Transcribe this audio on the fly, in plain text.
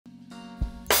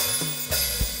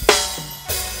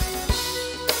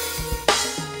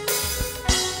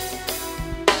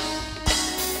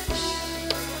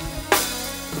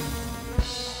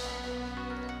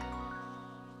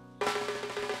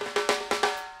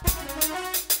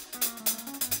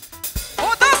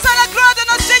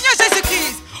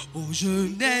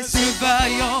Jeunesse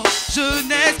vaillante,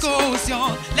 jeunesse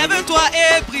consciente, lève-toi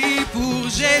et prie pour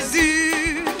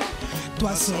Jésus.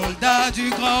 Toi soldat du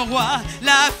grand roi,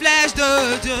 la flèche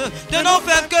de Dieu, de nos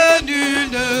faibles que nul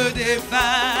ne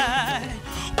défaille.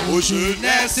 Ô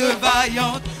jeunesse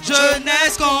vaillante,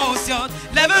 jeunesse consciente,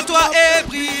 lève-toi et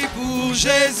prie pour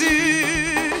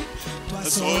Jésus. Toi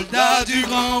soldat du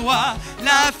grand roi,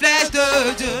 la flèche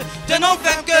de Dieu, de nos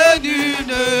faibles que nul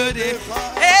ne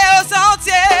défaille. Et au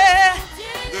sentier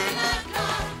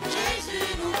Jésus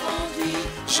nous conduit,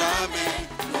 jamais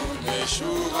nous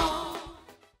n'échouerons.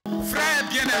 Frères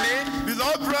bien-aimés,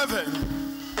 Beloved brethren,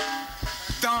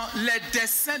 dans les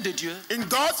desseins de Dieu, in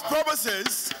God's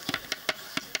purposes,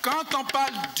 quand on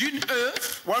parle d'une œuvre,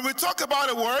 when we talk about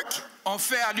a work, on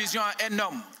fait allusion à un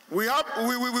homme we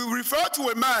refer to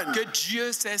a man que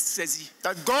Dieu s'est saisi.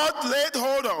 that God laid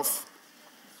hold of,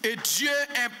 Et Dieu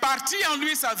impartit en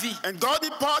lui sa vie. and God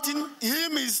imparting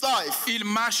him his life, Il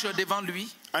marche devant lui.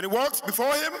 and he walks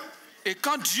before him, Et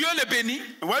quand Dieu le bénit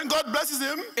and when God blesses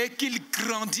him, et qu'il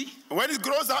grandit, and when he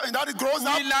grows up, and that he grows où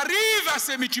up, il arrive à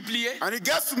se multiplier and he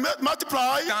gets to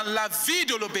multiply dans la vie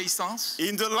de l'obéissance,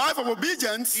 in the life of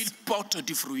obedience, il porte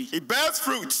du fruit. he bears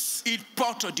fruits. Il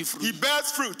porte du He fruit. bears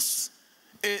fruits.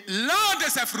 Et l'un de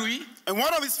ses fruits, And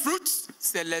one of his fruits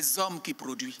c'est les hommes qui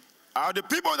produisent. are the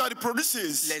people that he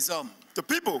produces. Les hommes. The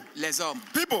people. Les hommes.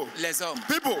 People. Les hommes.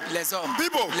 People. Les hommes.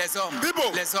 People. Les hommes. People.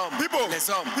 Les hommes. People. Les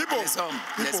hommes. People. Les hommes.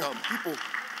 Les People. hommes. People.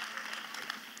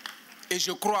 Et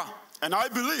je crois And I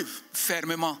believe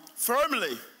fermement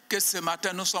firmly que ce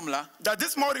matin nous sommes là that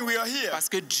this morning we are here parce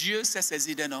que Dieu s'est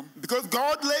saisi d'un homme because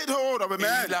God laid hold of a et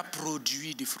man il a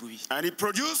produit des fruits. and he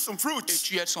produced some Et fruits.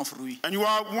 tu es son fruit. And you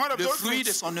are one of Le those fruit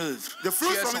de fruits. son œuvre. The fruit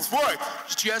Tu es from son his fruit. work.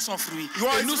 Tu es son fruit. You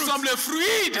are Et his nous fruit. sommes le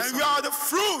fruit de And son we œuvre. are the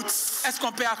fruits. Est-ce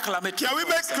qu'on peut acclamer Can we tout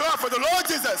make ça? clap for the Lord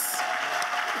Jesus?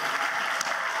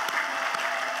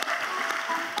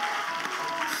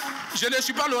 Je ne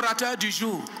suis pas l'orateur du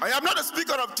jour I am not a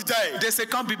speaker of today, de ce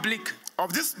camp biblique.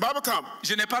 of this Bible camp.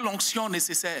 Je n'ai pas l'onction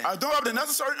nécessaire. I don't have the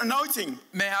necessary anointing,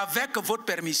 Mais avec votre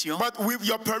permission, but with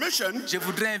your permission, je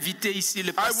voudrais inviter ici le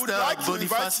I would pasteur like to invite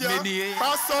Boniface you, MENYE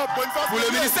Pastor Boniface, pour le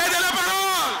MENYE, ministère de la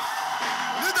parole.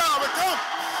 leader of the camp.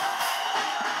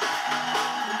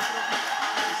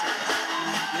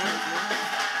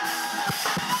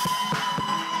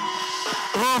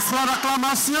 Offre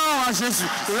l'acclamation à Jésus.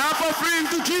 Clap offering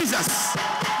to Jesus.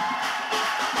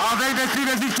 Avec des cris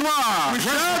de victoire. We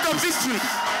shout of victory.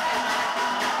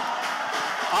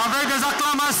 Avec des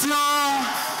acclamations.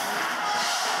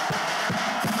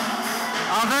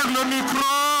 Avec le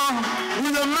micro.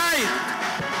 With the mic.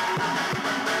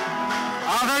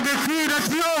 Avec des cris de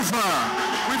triomphe.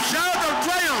 We shout of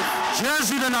triumph.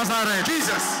 Jésus de Nazareth.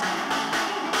 Jesus.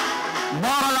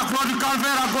 Mort à la croix du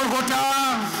calvaire à Golgotha.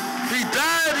 He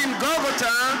died in Golgotha,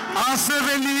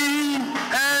 enseveli,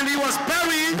 and he was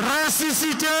buried,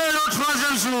 ressuscité le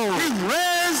troisième jour. He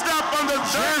raised up on the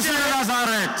third day. Jésus de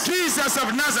Nazareth. Jesus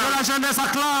of Nazareth. Que la jeunesse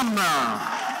acclame.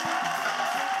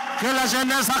 Que la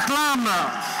jeunesse acclame.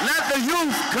 Let the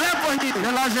youth clap for him.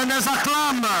 Que la jeunesse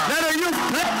acclame. Let the youth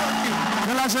clap for him.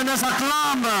 Que la jeunesse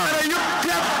acclame. Let the youth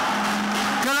clap.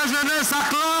 Que la jeunesse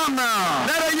acclame.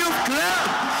 Let the youth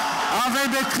clap.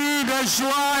 Avec des cris de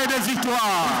joie et de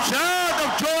victoire. Shout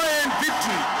of joy and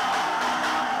victory.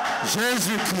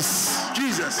 Jésus-Christ.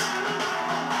 Jesus.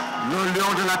 Le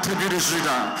lion de la tribu de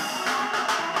Juda.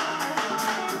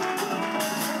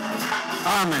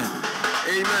 Amen.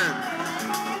 Amen.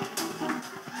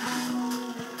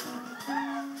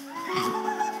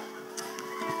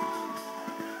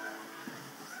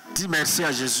 Dis merci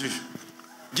à Jésus.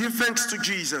 Give thanks to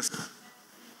Jesus.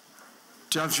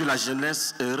 Tu as vu la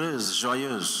jeunesse heureuse,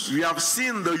 joyeuse. We have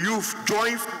seen the youth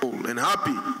joyful and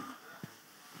happy.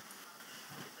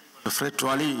 Le frère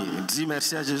Toali, dis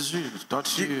merci à Jésus. Toi,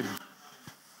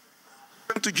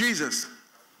 To Jesus.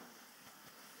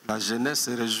 La jeunesse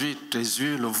se réjouit, tes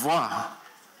yeux le voient.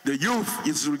 The youth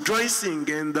is rejoicing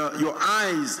and your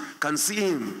eyes can see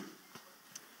him.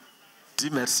 Dis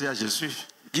merci à Jésus.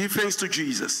 Give thanks to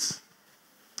Jesus.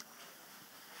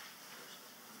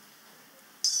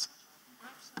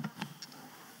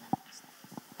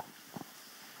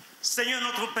 Seigneur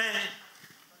notre Père,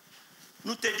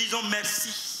 nous te disons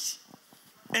merci,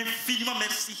 infiniment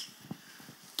merci.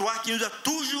 Toi qui nous as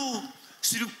toujours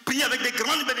surpris avec des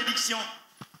grandes bénédictions,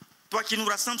 toi qui nous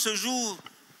rassembles ce jour,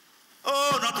 oh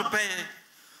notre Père,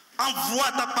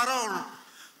 envoie ta parole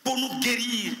pour nous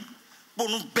guérir, pour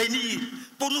nous bénir,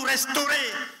 pour nous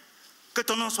restaurer. Que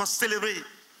ton nom soit célébré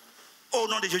au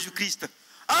nom de Jésus-Christ.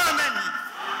 Amen.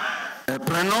 Et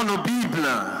prenons nos Bibles.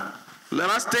 Let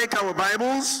us take our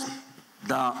Bibles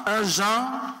Dans 1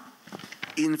 Jean,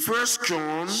 In 1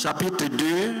 John chapitre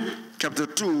 2, chapter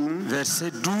 2,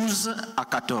 versets 12 à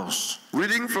 14.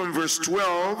 reading from verse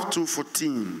 12 to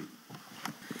 14.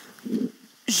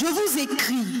 Je vous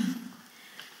écris,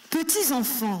 petits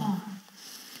enfants,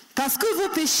 parce que vos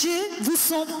péchés vous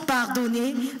sont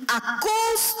pardonnés à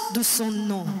cause de son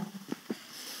nom.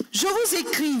 Je vous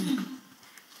écris,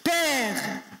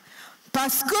 Père,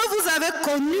 parce que vous avez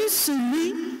connu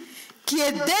celui qui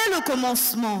est dès le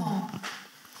commencement.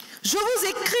 Je vous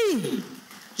écris,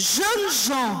 jeunes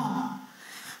gens,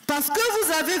 parce que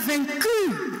vous avez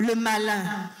vaincu le malin.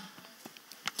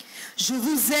 Je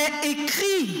vous ai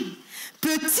écrit,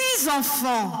 petits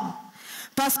enfants,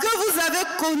 parce que vous avez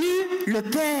connu le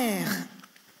Père.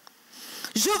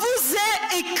 Je vous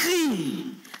ai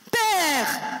écrit,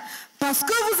 Père, parce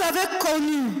que vous avez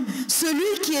connu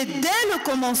celui qui est dès le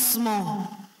commencement.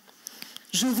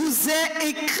 Je vous ai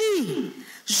écrit,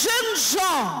 jeunes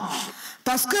gens,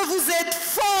 parce que vous êtes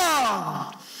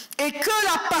forts et que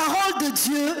la parole de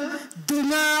Dieu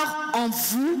demeure en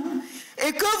vous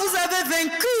et que vous avez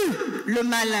vaincu le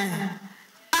malin.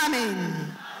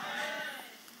 Amen.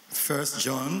 1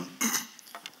 John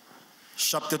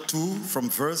chapter 2 from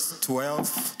verse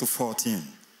 12 to 14.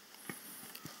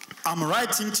 I'm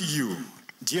writing to you,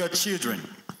 dear children,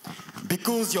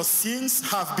 because your sins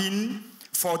have been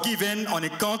forgiven on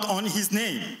account of his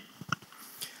name.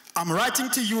 I'm writing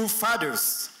to you,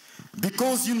 fathers,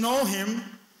 because you know him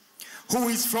who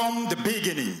is from the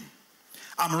beginning.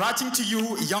 I'm writing to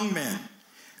you, young men,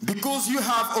 because you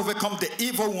have overcome the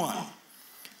evil one.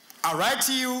 I write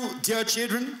to you, dear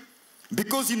children,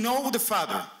 because you know the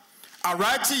Father. I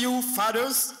write to you,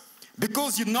 fathers,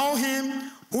 because you know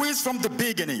him who is from the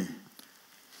beginning.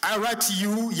 I write to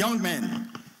you, young men,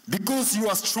 because you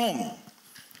are strong,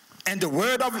 and the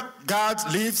word of God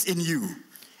lives in you,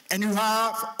 and you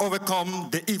have overcome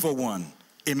the evil one.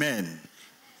 Amen.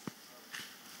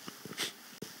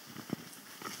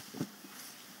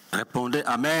 Répondez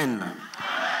Amen.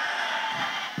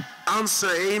 Answer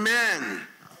amen.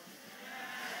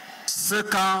 Ce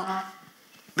camp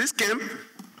This camp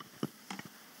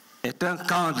est un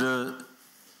camp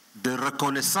de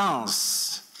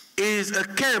reconnaissance, is a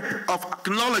camp of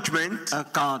acknowledgement, un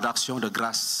camp d'action de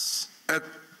grâce, a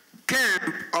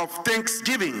camp of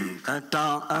thanksgiving, un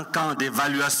camp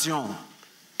d'évaluation,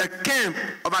 a camp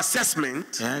of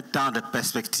assessment, et un temps de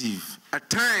perspective. a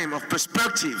time of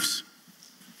perspectives.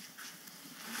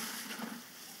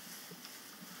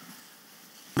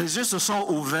 Mes yeux se sont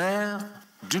ouverts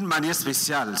d'une manière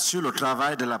spéciale sur le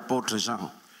travail de l'apôtre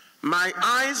Jean. My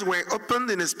eyes were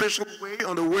opened in a special way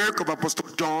on the work of Apostle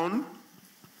John.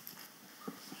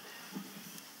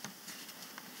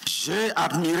 J'ai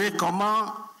admiré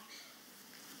comment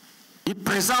il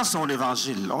présente son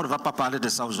évangile. On ne va pas parler de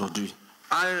ça aujourd'hui.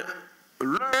 I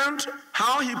learned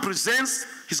how he presents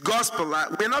his gospel.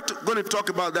 We're not going to talk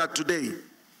about that today.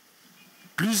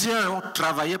 Plusieurs ont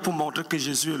travaillé pour montrer que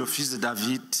Jésus est le fils de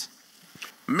David.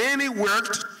 Many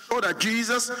worked to show that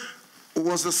Jesus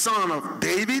was the son of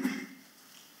David.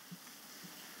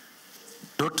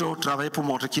 D'autres ont travaillé pour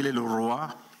montrer qu'il est le roi.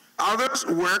 Others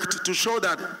worked to show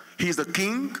that he is the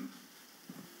king.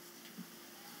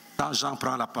 Quand Jean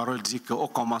prend la parole, il dit qu'au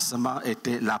commencement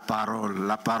était la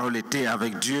parole était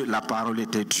avec Dieu, la parole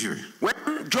était Dieu. When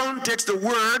John takes the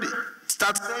word,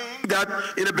 starts saying that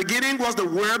in the beginning was the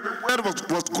word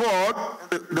was God,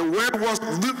 the word was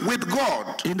with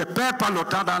God. Il ne perd pas le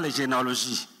temps dans les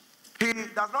généalogies. He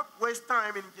does not waste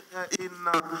time in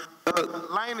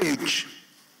lineage.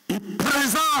 Il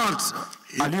présente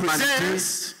à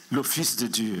l'humanité le Fils de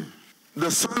Dieu, the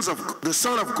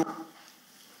Son of God,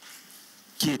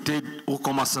 qui était au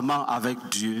commencement avec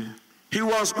Dieu. He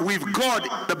was with God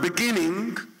in the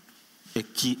beginning, et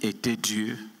qui était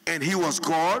Dieu, and he was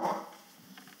God,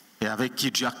 et avec qui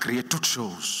Dieu a créé toutes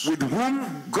choses. with whom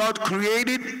God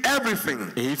created everything.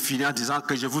 Et il finit en disant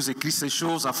que je vous écris ces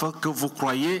choses afin que vous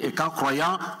croyiez et qu'en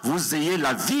croyant, vous ayez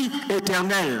la vie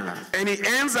éternelle. And he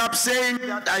ends up saying,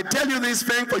 I tell you this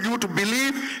thing for you to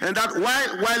believe, and that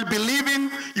while believing,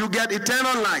 you get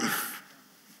eternal life.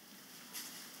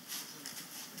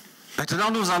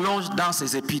 Maintenant, nous allons dans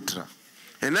ses épîtres.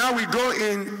 And now we go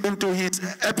into his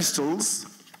epistles.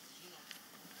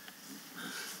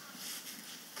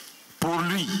 Pour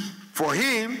lui, for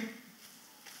him,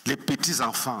 les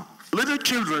petits-enfants, little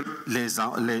children,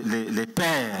 les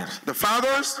pères, the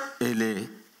fathers, et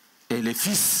les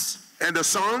fils, and the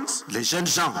sons, les jeunes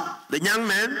gens, the young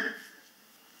men,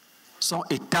 sont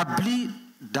établis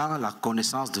dans la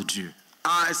connaissance de Dieu.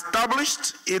 Are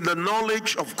established in the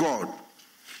knowledge of God.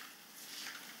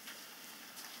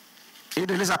 Il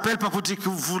ne les appelle pas pour dire que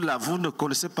vous ne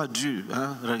connaissez pas Dieu.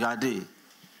 Hein? Regardez.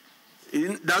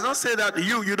 It doesn't say that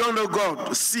you don't know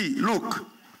God. See, look.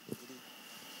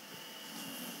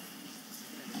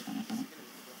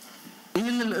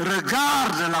 Il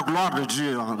regarde la gloire de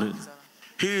Dieu en eux.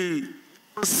 He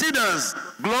considers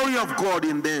glory of God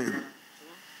in them.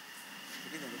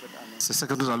 C'est ce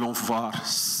que nous allons voir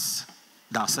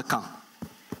dans ce camp.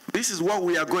 This is what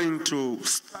we are going to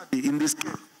study in this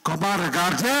camp. Comment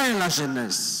regarder la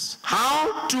jeunesse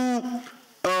How to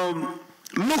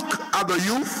look at the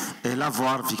youth et la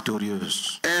voir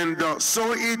victorieuse. and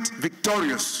saw it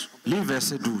victorious. Lis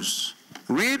verset 12.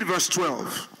 Read verse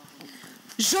 12.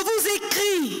 Je vous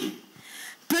écris,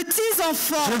 petits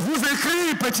enfants, Je vous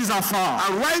écris, petits enfants,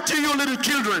 I write to you, little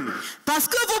children, parce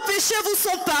que vos péchés vous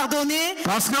sont pardonnés,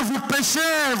 parce que vos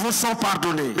péchés vous sont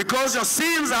pardonnés. because your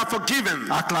sins are forgiven.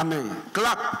 Acclamez.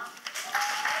 Clap.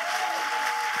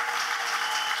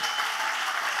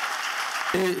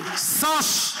 Et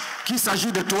sache qu'il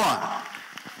s'agit de toi.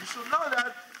 You should know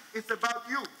that it's about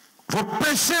you. Vos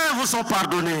péchés vous sont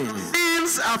pardonnés.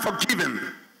 Sins are forgiven.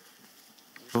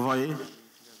 Vous voyez?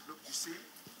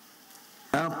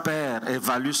 Un père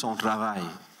évalue son travail.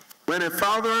 When a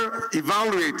father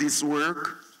evaluates his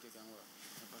work,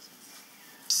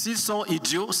 S'ils sont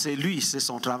idiots, c'est lui, c'est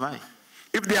son travail.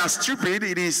 if they are stupid,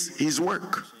 it is his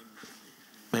work.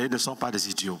 Mais ils ne sont pas des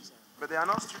idiots. But they are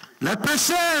not stupid. Les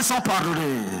péchés sont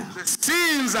pardonnés. The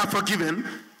sins are forgiven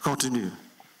Continue.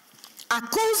 à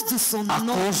cause de son À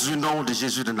nom. cause du nom de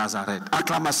Jésus de Nazareth.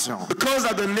 Acclamation. because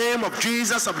of the name of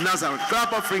Jesus of Nazareth.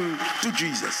 Clap offering to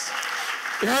Jesus.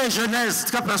 Et Jeunesse,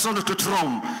 que personne ne te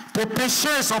trompe. Tes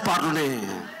péchés sont pardonnés.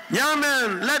 Young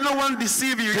man, let no one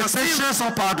deceive you. Tes péchés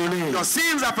sont pardonnés. Your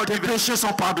sins are Tes forgiven. péchés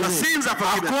sont pardonnés. Your sins are À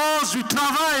forgiven. cause du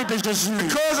travail de Jésus.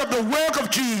 Because of the work of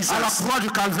Jesus À la croix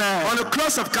du Calvaire. on the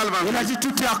cross of Il a Calvary. dit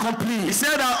tout est accompli. He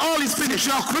said that all is Si finished.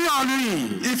 tu as cru en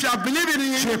lui, If you are believing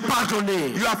in tu him, es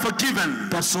pardonné. you are forgiven.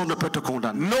 Personne ne peut te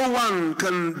condamner. No one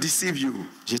can deceive you.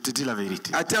 Je te dis la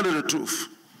vérité. I tell you the truth.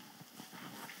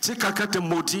 Si quelqu'un te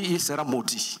maudit, il sera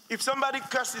maudit. If somebody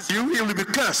curses you, he will be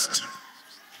cursed.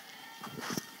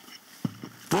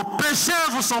 Vos péchés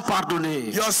vous sont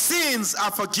pardonnés. Your sins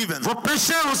are forgiven. Vos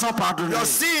péchés vous sont pardonnés. Your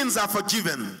sins are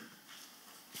forgiven.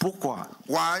 Pourquoi?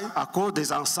 Why? À cause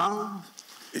des encens?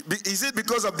 Is it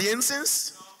because of the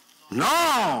incense?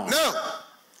 Non. No.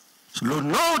 Le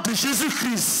nom de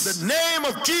Jésus-Christ, The name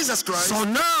of Jesus Christ,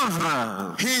 son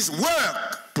œuvre his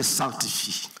work te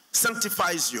sanctifie.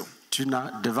 sanctifies you.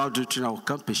 Devant Dieu, tu n'as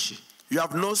aucun péché. You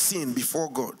have no sin before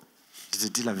God. Je te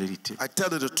dis la vérité. I tell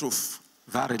you the truth.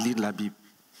 Va relire la Bible.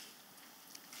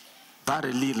 Va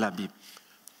relire la Bible.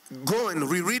 Go and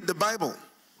reread the Bible.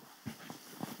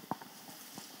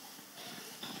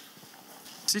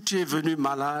 Si tu es venu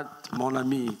malade, mon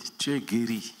ami, tu es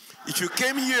guéri. If you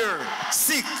came here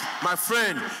sick, my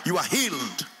friend, you are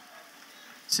healed.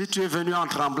 Si tu es venu en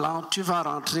tremblant, tu vas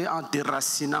rentrer en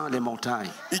déracinant les montagnes.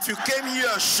 If you came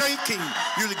here shaking,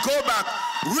 you'll go back,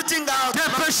 rooting out. Tes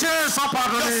péchés sont Your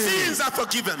pardonnés sins are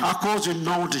forgiven à cause du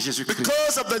nom de Jésus-Christ.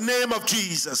 because of the name of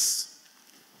Jesus.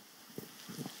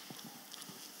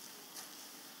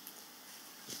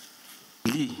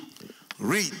 Lis.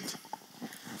 Read.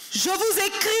 Je vous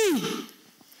écris,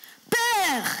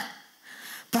 Père,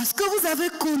 parce que vous avez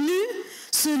connu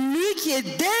celui qui est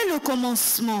dès le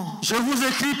commencement. Je vous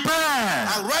écris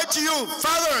Père, I write to you,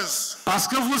 fathers, parce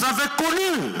que vous avez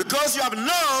connu because you have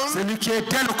known celui qui est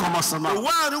dès le commencement. the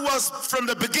one who was from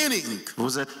the beginning.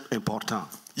 Vous êtes important.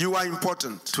 You are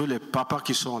important. Tous les papas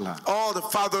qui sont là, All the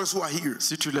fathers who are here.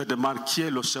 si tu leur demandes qui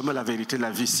est le chemin, la vérité, la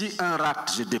vie, si un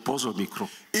rate, je dépose au micro.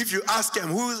 If you ask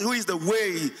them who is the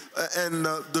way and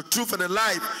the truth and the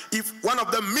life, if one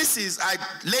of them misses, I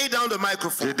lay down the Je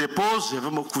microphone. dépose, je vais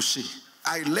me coucher.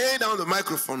 I lay down the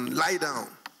microphone, lie down.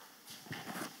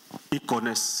 Ils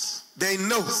connaissent They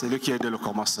know celui qui est dès le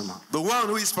commencement. the one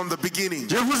who is from the beginning.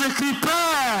 Je vous écris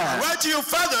Père. Write to your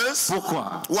fathers.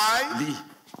 Pourquoi? Why? Lis.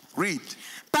 Read.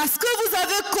 Parce que vous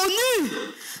avez connu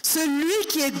celui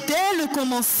qui est dès le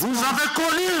commencement. Vous avez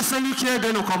connu celui qui est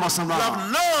dès le commencement. You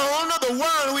have known the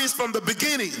one who is from the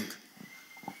beginning.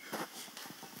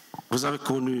 Vous avez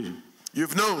connu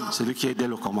You've known celui qui est dès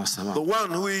le commencement. the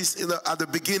one who is at the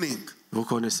beginning. Vous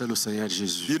connaissez le Seigneur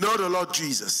Jésus. You know the Lord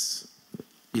Jesus.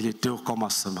 Il était au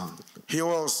commencement He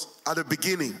was at the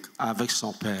beginning avec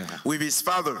son Père. with his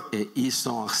Father. Et ils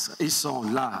sont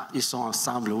là, ils sont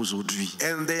ensemble aujourd'hui.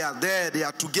 And they are there, they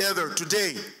are together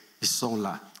today. Ils sont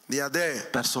là. They are there.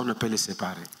 Personne ne peut les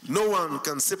séparer. No one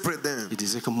can separate them. Il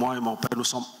disait que moi et mon Père, nous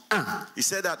sommes un. He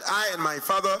said that I and my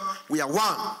Father, we are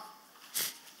one.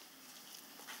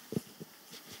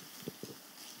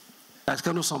 Est-ce que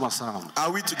nous sommes ensemble?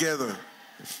 Are we together?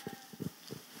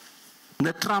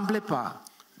 Ne tremblez pas.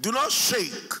 Do not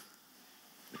shake.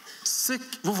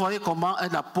 Vous voyez comment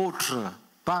un apôtre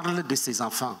parle de ses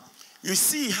enfants. You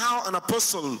see how an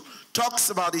apostle talks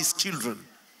about his children.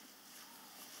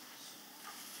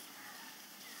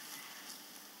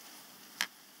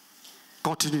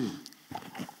 Continue.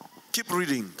 Keep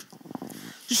reading.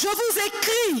 Je vous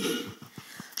écris,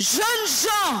 jeunes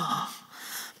gens,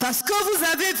 parce que vous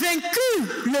avez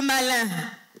vaincu le malin.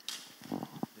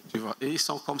 Tu vois, et ils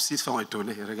sont comme s'ils sont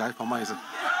étonnés. Regarde comment ils sont.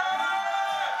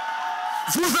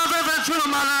 Vous avez vaincu le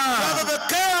malin. You have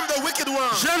overcome the wicked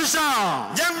one. Jeunes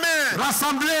gens, Young men,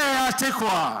 rassemblés à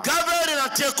Attiekoi. gathered in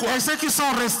Attiekoi. Et ceux qui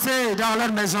sont restés dans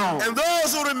leur maison. And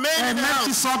those who remain Et in même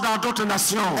qui house. sont dans d'autres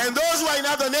nations. And those who are in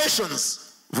other nations.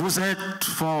 Vous êtes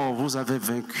forts, vous avez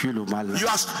vaincu le malin. You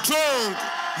are strong.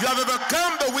 You have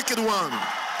overcome the wicked one.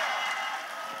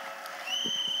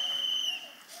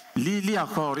 Lis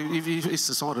encore, ils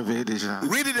se sont réveillés déjà.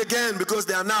 Read it again because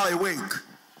they are now awake.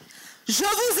 Je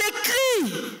vous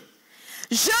écris,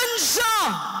 jeunes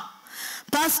gens,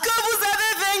 parce que vous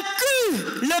avez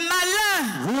vaincu le malin.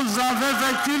 Vous avez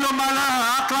vaincu le malin.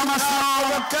 Acclamation.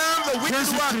 Overcome the wicked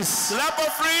one. Jésus-Christ. Clap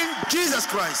offering, Jesus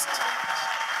Christ.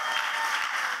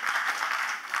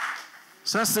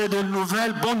 Ça, c'est de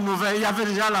nouvelles, bonnes nouvelles. Il y avait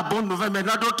déjà la bonne nouvelle,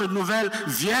 maintenant d'autres nouvelles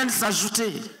viennent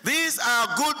s'ajouter. These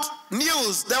are good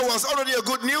news. There was already a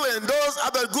good news, and those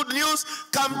other good news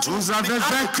come to Vous avez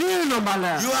vaincu le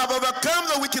malin. You have overcome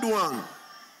the wicked one.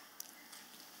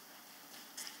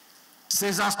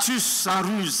 Ses astuces, sa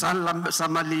ruse, sa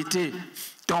malignité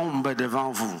tombent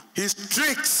devant vous. His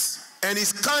tricks and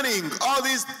his cunning, all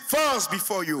these falls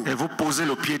before you. Et vous posez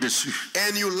le pied dessus.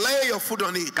 And you lay your foot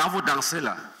on it. Quand vous dansez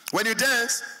là, When you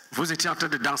dance, vous étiez en train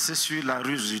de danser sur la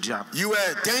ruse du diable. you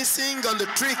were dancing on the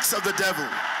tricks of the devil.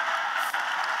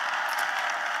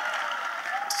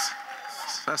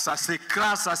 Ça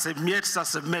s'écrase, ça se miette, ça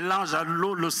se mélange à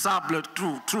l'eau, le sable,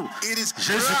 tout. It is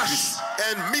Jésus-Christ. crushed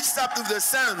and mixed up with the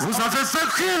sands. Vous avez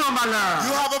vaincu le malin.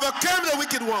 You have overcome the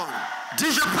wicked one.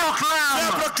 Dis, je I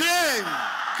proclame proclaim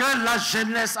que la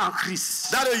jeunesse en Christ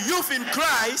that a youth in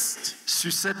Christ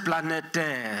sur cette planète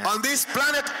Terre on this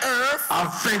planet Earth a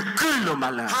vaincu le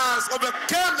malin. has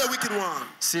overcome the wicked one.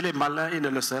 Si les malins, il ne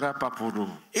le sera pas pour nous.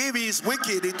 If he is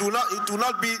wicked, it will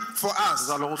not be for us.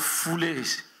 Nous allons fouler,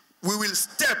 We will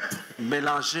step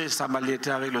mélanger sa malignité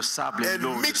avec le sable et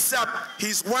l'eau. and mix up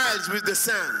his wiles with the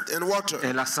sand and water.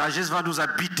 Et la sagesse va nous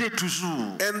habiter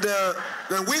toujours. And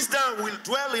the wisdom will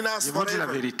dwell in us Je vous dis la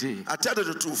forever. vérité. I tell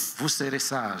you the truth. Vous serez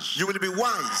sages. You will be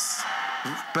wise.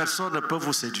 Personne ne peut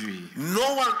vous séduire.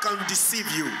 No one can deceive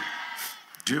you.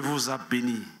 Dieu vous a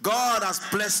béni. God has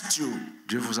blessed you.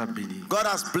 Dieu vous a béni. God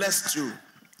has blessed you.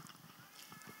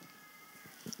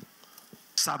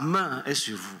 Sa main est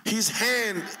sur vous. His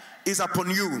hand is upon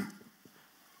you.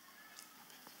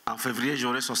 En février,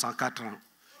 j'aurai 64 ans.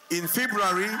 In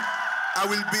February, I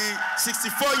will be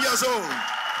 64 years old.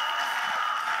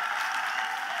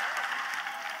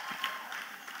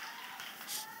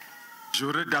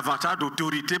 J'aurai davantage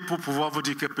d'autorité pour pouvoir vous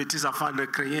dire que petits enfants ne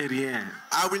craignez rien.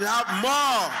 I will have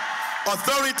more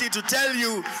authority to tell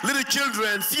you, little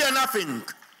children, fear nothing.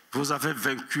 Vous avez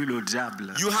vaincu le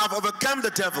diable. You have overcome the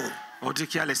devil. On dit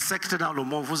qu'il y a les sectes dans le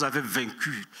monde, vous avez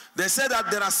vaincu. They say that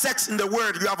there are sects in the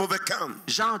world you have overcome.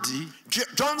 Jean dit,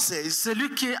 John says,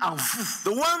 celui qui est en vous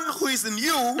the one who is in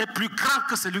you est plus grand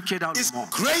que celui qui est dans is le monde.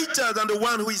 greater than the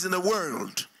one who is in the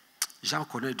world. Jean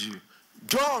connaît Dieu.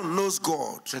 John knows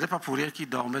God. Ce n'est pas pour rien qu'il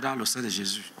dormait dans le sein de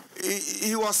Jésus.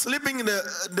 He was sleeping in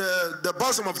the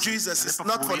bosom of Jesus. It's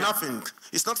not for nothing.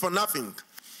 It's not for nothing.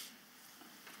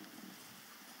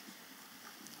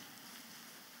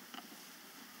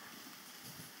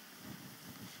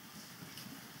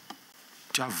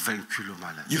 Tu as vaincu le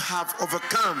malin. You have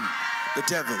overcome the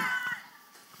devil.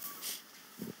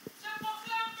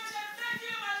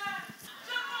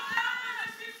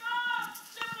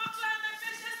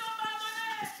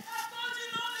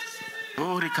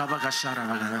 Oh, Rikabagashara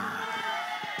Magara.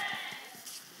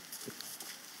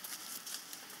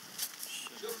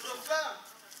 Je proclame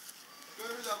que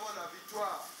nous avons la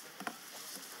victoire.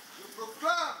 Je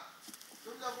proclame que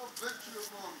nous avons vaincu le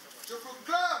monde. Je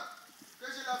proclame que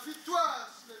j'ai la victoire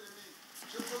sur l'ennemi.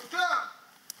 Je proclame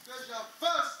que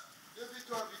j'avance de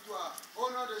victoire en victoire.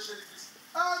 Au nom de Jésus-Christ.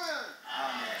 Amen.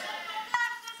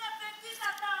 Amen.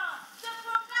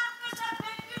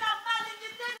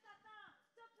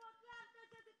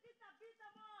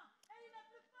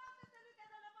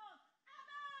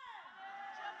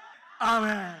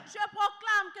 Amen. Je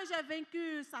proclame que j'ai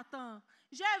vaincu Satan.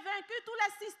 J'ai vaincu tous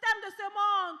les systèmes de ce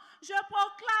monde. Je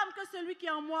proclame que celui qui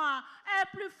est en moi est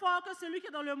plus fort que celui qui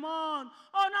est dans le monde.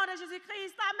 Au nom de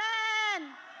Jésus-Christ, amen.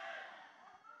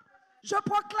 Je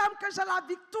proclame que j'ai la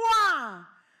victoire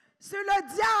sur le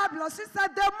diable, sur ses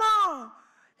démons,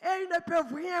 et ils ne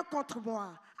peuvent rien contre moi.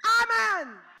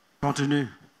 Amen. Continue.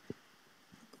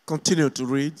 Continue to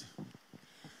read.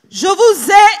 Je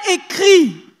vous ai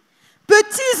écrit,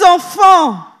 petits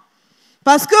enfants,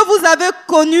 parce que vous avez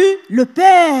connu le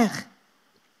Père.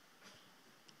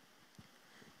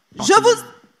 Je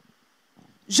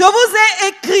vous ai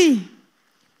écrit,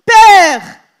 Père,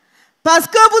 parce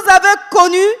que vous avez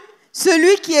connu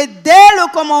celui qui est dès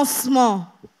le commencement.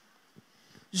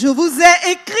 Je vous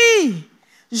ai écrit,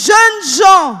 jeunes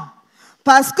gens,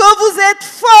 parce que vous êtes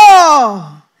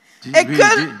forts.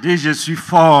 Dis, je suis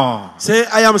fort. Say,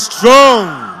 I am strong.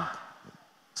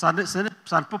 Ça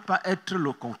ne peut pas être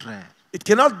le contraire. It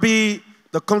cannot be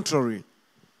the contrary.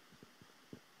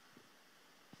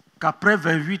 Qu'après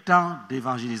 28 ans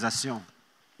d'évangélisation,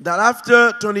 that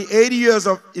after 28 years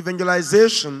of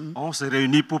evangelization, on se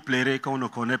réunit pour pleurer qu'on ne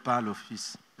connaît pas le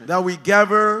Fils. That we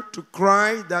gather to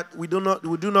cry that we do not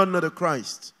know the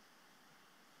Christ.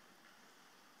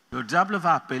 Le diable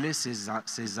va appeler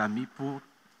ses amis pour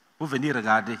venir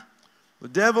regarder. The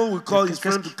devil will call his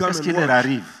friend to come and watch. Qu'est-ce qui leur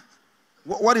arrive?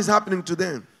 What is happening to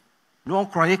them? Nous, on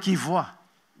croyait qu'ils voient.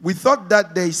 We thought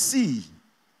that they see.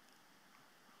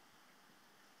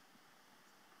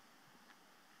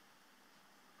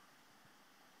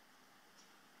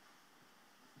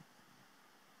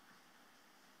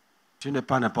 Tu n'es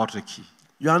pas n'importe qui.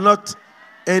 You are not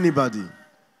anybody.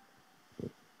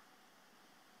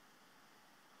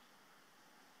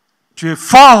 Tu es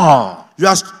fort. You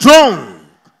are strong.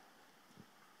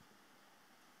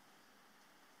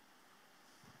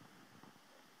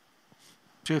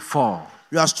 Tu es fort.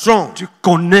 You are strong. Tu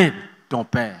connais ton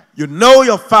Père. You know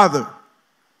your Father.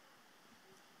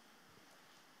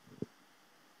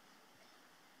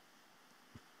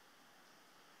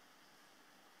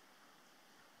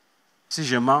 Si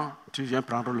je mens, tu viens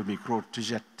prendre le micro, tu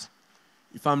jettes.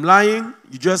 If I'm lying,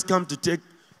 you just come to take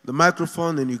the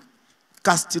microphone and you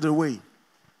cast it away.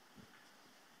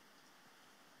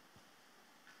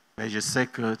 Mais je sais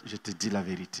que je te dis la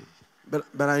vérité.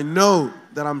 But I know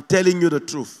that I'm telling you the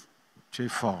truth. Tu es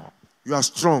fort. You are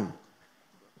strong.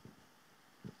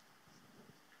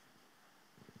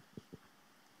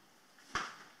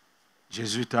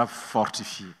 Jésus t'a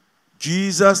fortifié.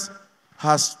 Jesus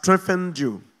has strengthened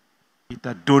you. Il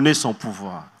t'a donné son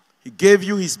pouvoir. He gave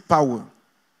you his power.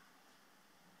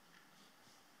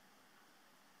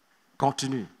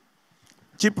 Continue.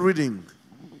 Keep reading.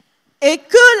 Et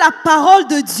que la parole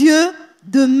de Dieu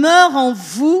demeure en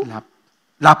vous.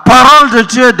 La parole de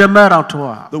Dieu demeure en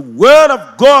toi. The word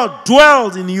of God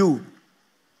dwells in you.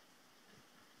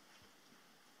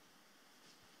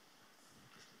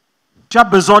 Tu as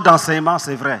besoin d'enseignement,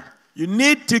 c'est vrai. You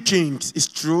need teaching,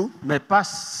 it's true. Mais pas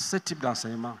ce type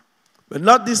d'enseignement. But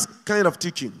not this kind of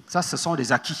teaching. Ça, ce sont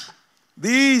des acquis.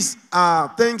 These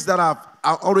are things that have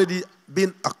already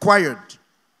been acquired.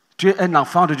 Tu es un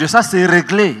enfant de Dieu. Ça, c'est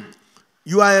réglé.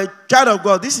 You are a child of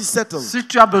God. This is settled. Si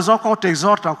tu as besoin qu'on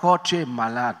t'exhorte encore, tu es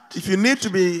malade. If you need to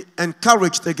be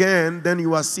encouraged again, then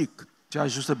you are sick. Tu as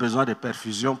juste besoin de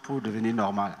perfusion pour devenir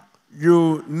normal.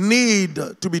 You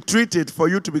need to be treated for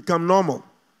you to become normal.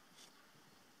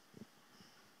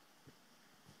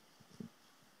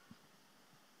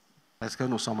 Est-ce que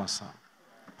nous sommes ensemble?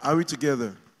 Are we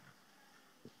together?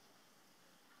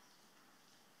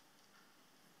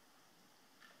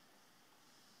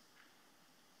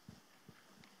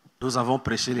 Nous avons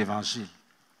prêché l'évangile.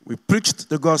 We preached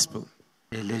the gospel.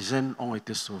 Et les jeunes ont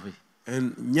été sauvés.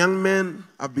 And young men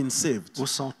have been saved. Où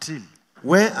sont-ils?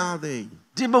 Where are they?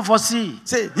 Dis-moi voici.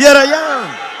 Say, here I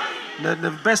am. Ne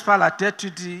baisse pas la tête,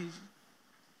 tu dis,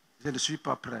 je ne suis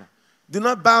pas prêt. Do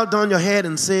not bow down your head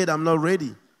and say, I'm not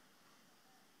ready.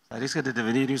 Ça risque de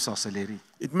devenir une sorcellerie.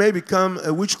 It may become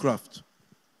a witchcraft.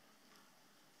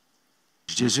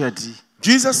 Jésus a dit,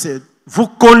 Jesus said, vous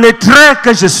connaîtrez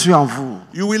que je suis en vous.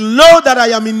 You will know that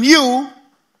I am in you.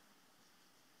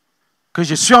 Que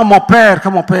je suis en mon Père, que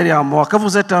mon Père est en moi. Que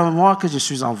vous êtes en moi, que je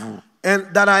suis en vous.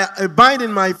 And that I abide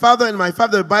in my Father and my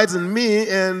Father abides in me,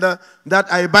 and that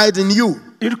I abide in you.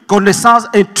 Une connaissance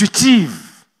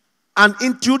intuitive. An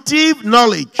intuitive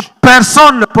knowledge.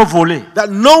 Personne ne peut voler. That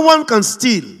no one can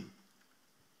steal.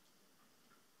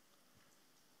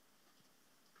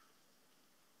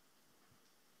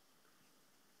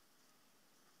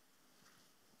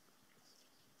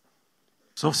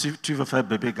 Sauf si tu veux faire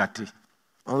bébé gâté.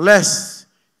 Unless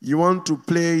you want to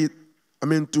play,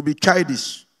 to be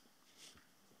childish.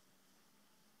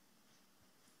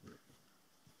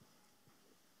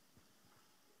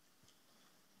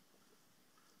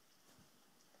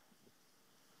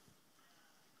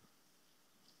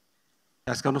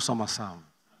 Est-ce que nous sommes ensemble?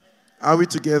 Are we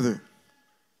together?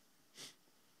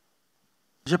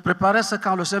 Je préparais ça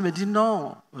quand le Seigneur me dit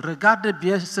non, regarde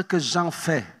bien ce que Jean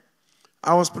fait.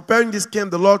 I was preparing this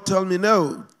camp. The Lord told me,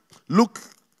 no, look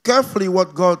carefully what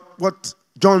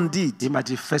John did. Il m'a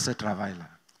dit, fais ce travail-là.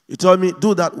 He told me,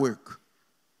 do that work.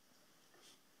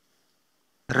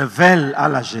 Révèle à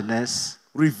la jeunesse.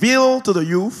 Reveal to the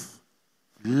youth.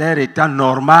 Leur état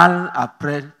normal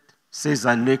après ces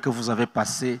années que vous avez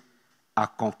passées à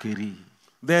conquérir.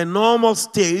 Their normal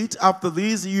state after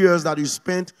these years that you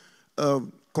spent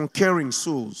conquering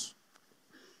souls.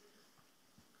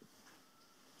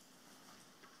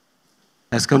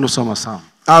 Est-ce que nous sommes ensemble?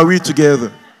 Are we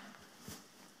together?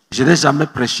 Je n'ai jamais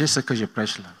prêché ce que je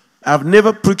prêche là. I've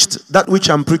never preached that which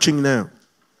I'm preaching now.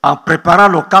 En préparant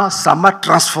le camp, ça m'a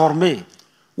transformé.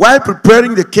 While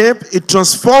preparing the camp, it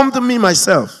transformed me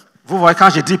myself. Vous voyez, quand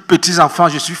je dis petits enfants,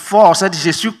 je suis fort. C'est-à-dire,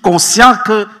 je suis conscient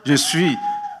que je suis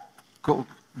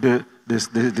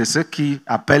de ceux qui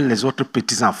appellent les autres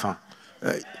petits enfants.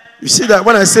 You see that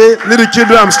when I say little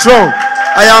children, I'm strong.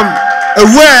 I am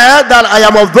aware that I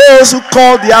am of those who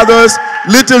call the others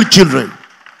little children.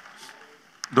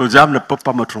 Le diable ne peut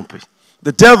pas me tromper.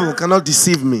 The devil cannot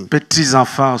deceive me. Petits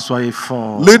enfants, soyez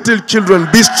forts. Little children,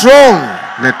 be strong.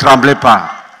 Ne tremblez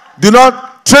pas. Do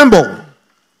not tremble.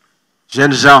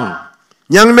 Jeunes gens,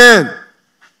 young men,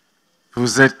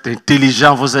 vous êtes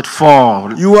intelligents, vous êtes forts.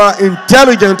 You are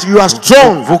intelligent, you are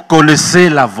strong. Vous connaissez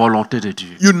la volonté de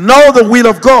Dieu. You know the will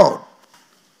of God.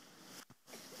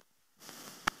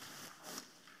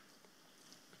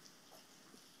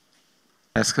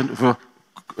 Est-ce que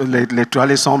les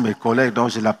toilettes sont mes collègues,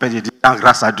 donc je l'appelle, je dis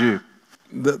grâce à Dieu.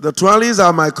 The toilettes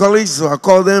are my colleagues, so I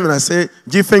call them and I say,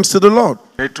 give thanks to the Lord.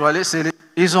 Les toilettes,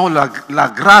 ils ont la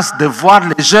grâce de voir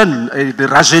les jeunes et de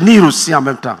rajeunir aussi en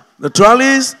même temps. The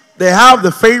toilettes, they have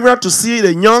the favor to see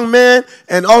the young men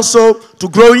and also to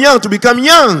grow young, to become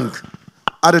young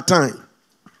at a time.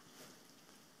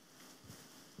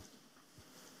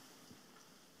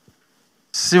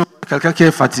 Si quelqu'un qui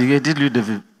est fatigué, dites-lui de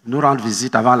nous rendre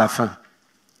visite avant la fin.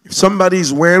 If somebody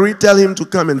is weary, tell him to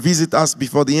come and visit us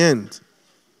before the end.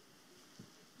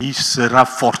 Il sera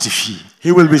fortifié.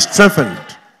 He will be strengthened.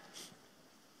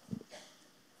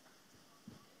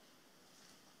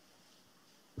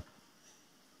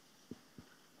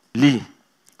 Lis.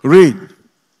 Read.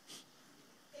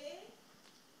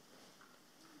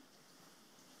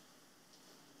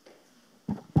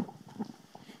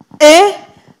 Et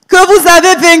que vous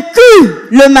avez vaincu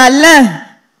le malin.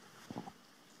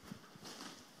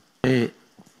 Et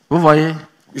vous voyez,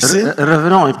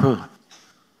 revenons un peu.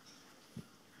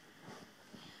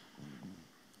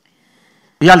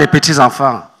 Il y a les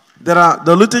petits-enfants. There are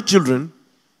the little children.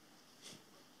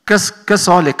 Quelles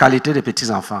sont les qualités des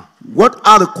petits-enfants? What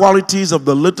are the qualities of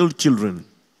the little children?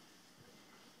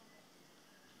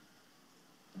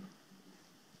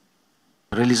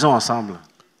 Relisons ensemble.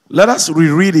 Let us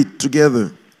reread it together.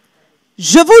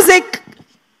 Je vous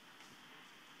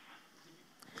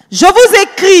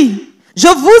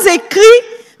écris,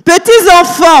 petits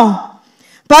enfants,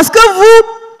 parce que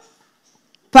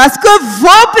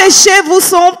vos péchés vous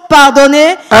sont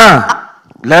pardonnés. 1.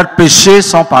 Leurs péchés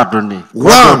sont pardonnés.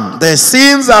 1. Their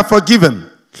sins are forgiven.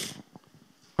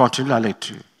 Continue la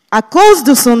lecture. À cause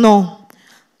de son nom.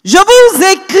 Je vous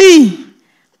écris,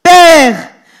 Père,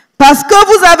 parce que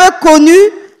vous avez connu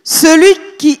celui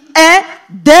qui est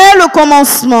dès le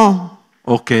commencement.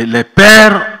 Ok, les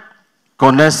pères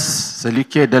connaissent celui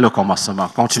qui est dès le commencement.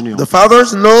 Continuons. The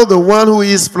fathers know the one who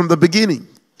is from the beginning.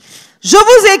 Je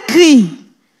vous écris,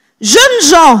 jeunes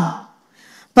gens,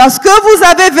 parce que vous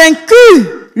avez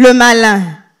vaincu le malin.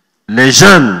 Les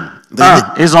jeunes,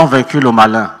 ils ont vaincu le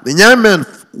malin. The young men,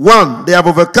 1, they have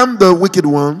overcome the wicked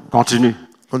one. Continue.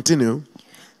 Continue.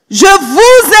 Je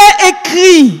vous ai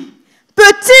écrit,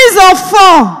 petits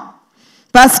enfants,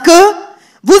 parce que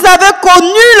vous avez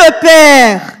connu le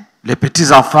Père. Les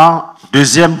petits-enfants,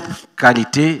 deuxième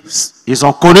qualité, ils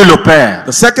ont connu le Père.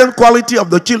 The second quality of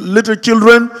the little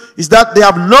children is that they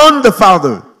have known the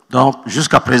Father. Donc,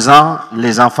 jusqu'à présent,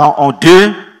 les enfants ont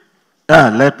deux. 1,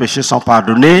 leurs péchés sont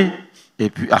pardonnés, et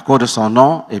puis à cause de son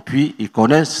nom, et puis ils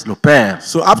connaissent le Père.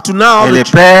 So up to now, et les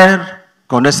pères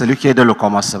connaissent celui qui est dès le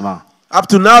commencement. Up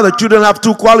to now, the children have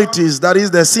two qualities. That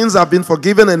is, their sins have been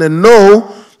forgiven, and they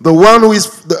know the one who is.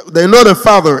 They know the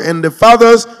Father, and the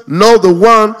fathers know the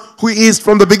one who is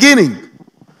from the beginning.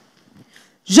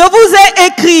 Je vous ai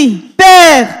écrit,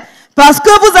 Père, parce que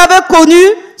vous avez connu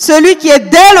celui qui est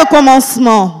dès le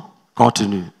commencement.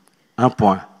 Continue. Un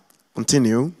point.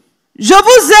 Continue. Je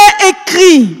vous ai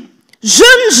écrit,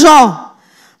 jeunes gens,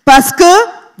 parce que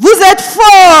vous êtes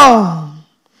forts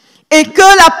et que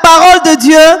la parole de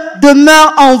Dieu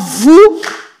demeure en vous.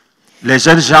 Les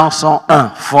jeunes gens sont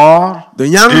forts. The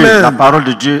young Deux, men, la parole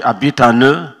de Dieu habite en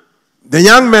eux. the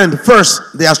young men, first,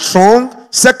 they are strong.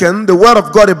 Second, the word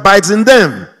of God abides in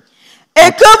them.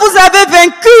 Et que vous avez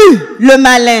vaincu le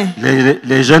malin.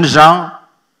 Les jeunes gens,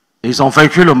 ils ont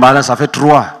vaincu le malin, ça fait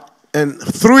 3. And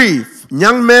 3,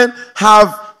 young men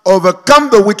have overcome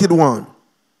the wicked one.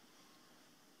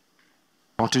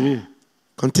 Continue.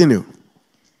 Continue.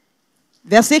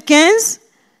 Verset 15.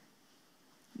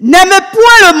 N'aimez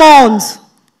point le monde.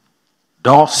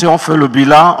 Donc, si on fait le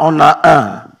bilan, on a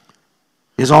 1.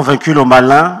 Ils ont vaincu le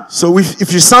malin. So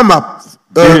if you sum up,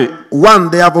 1,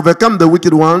 they have overcome the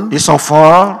wicked one. Ils sont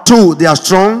forts. 2, they are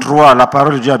strong. 3, la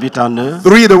parole de Dieu habite en eux.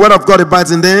 3, the word of God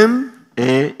abides in them.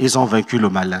 Et ils ont vaincu le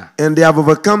malin. And they have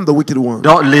overcome the wicked one.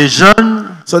 Donc, les jeunes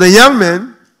So the young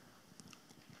men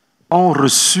ont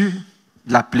reçu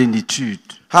la plénitude.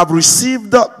 have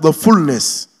received the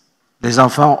fullness. Les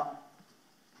enfants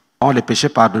ont les péchés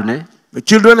pardonnés. The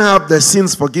children have their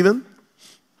sins forgiven.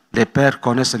 Les pères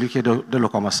connaissent celui qui est de le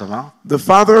commencement. The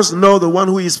fathers know the one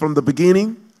who is from the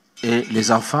beginning. Et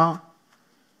les enfants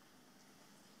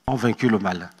ont vaincu le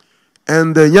malin.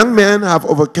 And the young men have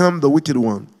overcome the wicked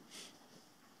one.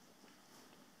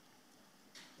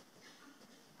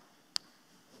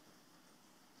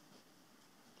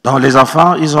 Donc les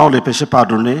enfants, ils ont les péchés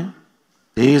pardonnés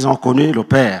et ils ont connu le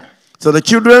Père. So the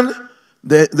children,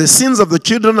 the sins of the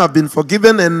children have been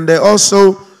forgiven and they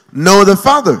also know the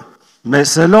Father. Mais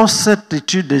selon cette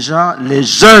étude déjà, les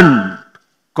jeunes,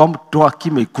 comme toi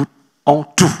qui m'écoutes, ont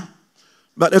tout.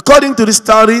 But according to this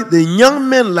study, the young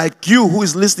men like you who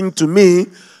is listening to me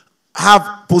have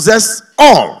possessed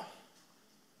all.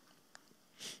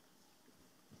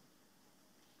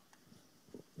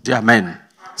 Dis Amen.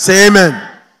 Say amen.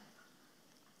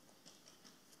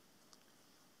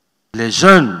 Les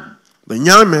jeunes, the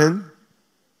young men,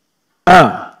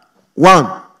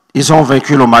 1, ils ont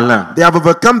vaincu le malin. They have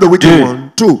overcome the wicked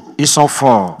one. 2, ils sont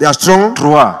forts. They are strong.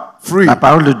 3, la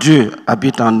parole de Dieu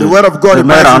habite en eux. The word of God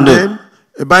demeure en eux.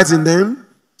 abides in them.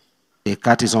 Et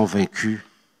 4, ils ont vaincu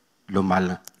le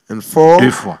malin. And 4,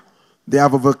 2 fois. They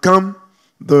have overcome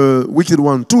the wicked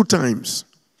one 2 times.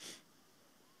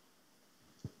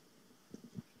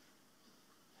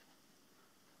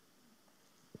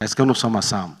 Est-ce que nous sommes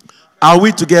ensemble? Are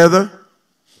we together?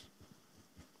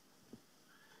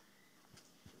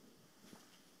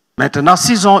 Maintenant,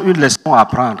 s'ils ont une leçon à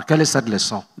apprendre, quelle est cette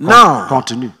leçon? Now,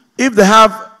 continue. If they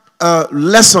have a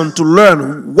lesson to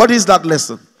learn, what is that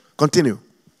lesson? Continue.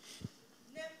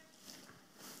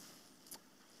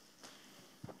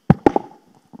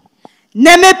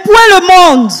 N'aimez point le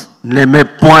monde. N'aimez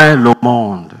point le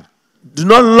monde. Do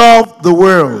not love the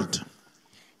world.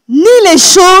 Ni les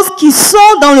choses qui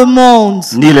sont dans le monde.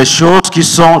 Ni les choses qui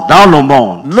sont dans le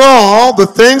monde. Nor the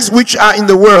things which are in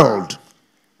the world.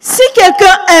 Si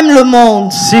quelqu'un aime le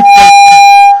monde.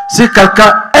 Si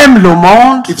quelqu'un aime le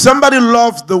monde. If somebody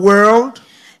loves the world.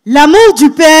 L'amour du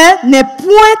Père n'est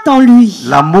point en lui.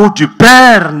 L'amour du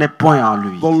Père n'est point en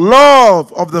lui. The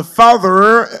love of the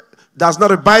Father does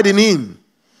not abide in him.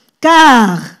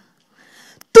 Car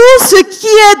tout ce qui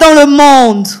est dans le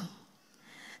monde,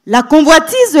 la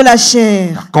convoitise de la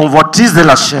chair, la convoitise de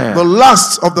la chair, the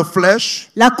lust of the flesh,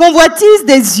 la convoitise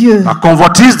des yeux, la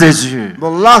convoitise des yeux, the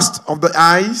lust of the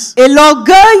eyes, et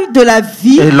l'orgueil de la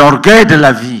vie, et l'orgueil de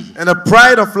la vie, and the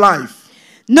pride of life,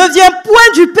 ne vient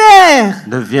point du Père,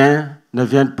 ne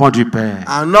viennent point du Père,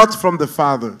 are not from the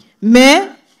Father, mais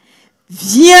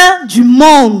vient du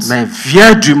monde,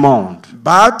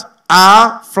 but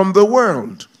are from the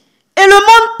world. Et le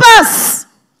monde passe.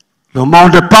 Le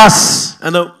monde passe.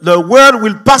 And the world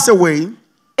will pass away.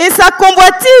 Et sa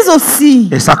convoitise aussi.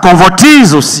 Et sa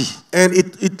convoitise aussi. And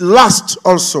it lusts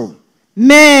also.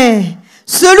 Mais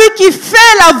celui qui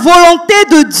fait la volonté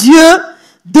de Dieu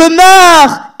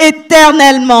demeure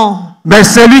éternellement. Mais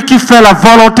celui qui fait la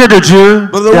volonté de Dieu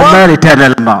demeure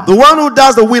éternellement. The one who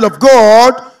does the will of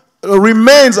God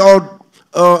remains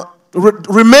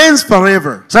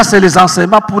forever. Ça, c'est les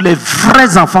enseignements pour les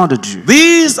vrais enfants de Dieu.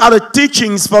 These are the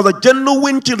teachings for the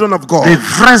genuine children of God. Les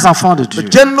vrais enfants de Dieu.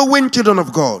 The genuine children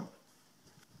of God.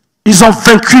 Ils ont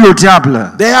vaincu le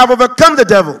diable. They have overcome the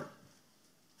devil.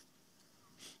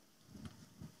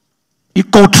 Ils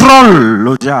contrôlent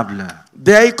le diable.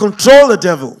 They control the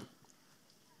devil.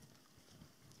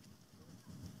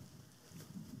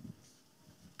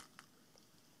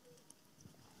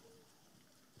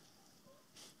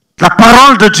 La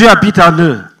parole de Dieu habite en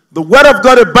eux. The word of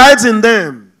God abides in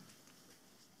them.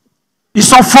 Ils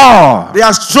sont forts. They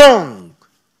are strong.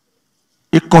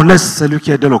 Ils connaissent celui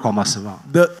qui est dès le commencement.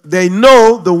 They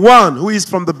know the one who is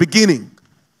from the beginning.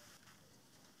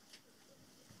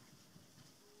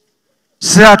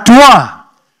 C'est à toi.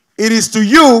 It is to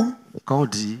you qu'on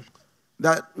dit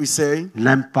that we say,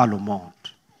 n'aime pas le monde.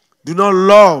 Do not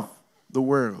love the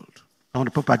world. On ne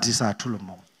peut pas dire ça à tout le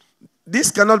monde.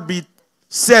 This cannot be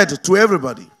said to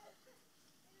everybody.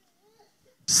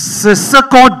 C'est ce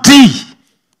qu'on dit.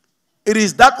 It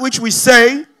is that which we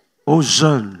say aux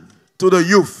jeunes to the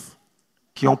youth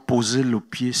qui ont posé le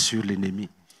pied sur l'ennemi.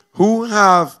 Who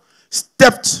have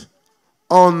stepped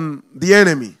on the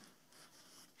enemy.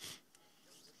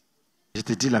 Je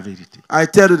te dis la vérité. I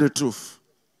tell you the truth.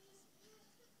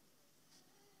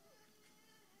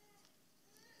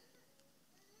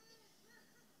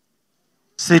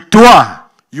 C'est toi.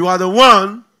 You are the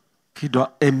one qui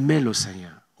doit aimer le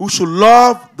Seigneur. Who should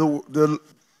love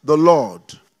the Lord.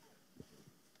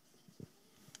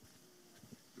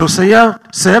 Le Seigneur,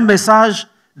 c'est un message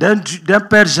d'un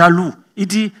père jaloux. Il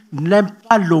dit, n'aime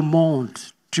pas le monde.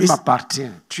 Tu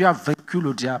m'appartiens. Tu as vaincu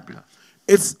le diable.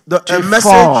 It's a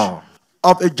message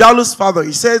of a jealous father.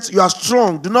 He says, you are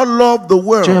strong. Do not love the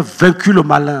world. Tu as vaincu le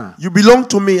malin. You belong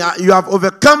to me. You have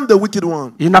overcome the wicked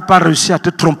one. Il n'a pas réussi à te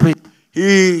tromper.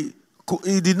 He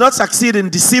did not succeed in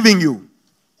deceiving you.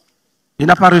 Il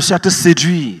n'a pas réussi à te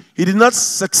séduire. He did not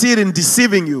succeed in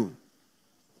deceiving you.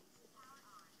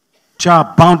 Tu as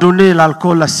abandonné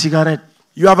l'alcool, la cigarette.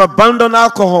 You have abandoned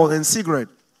alcohol and cigarette.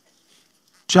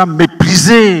 Tu as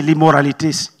méprisé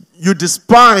l'immoralité. You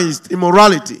despised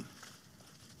immorality.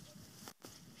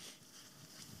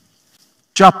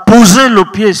 Tu as posé le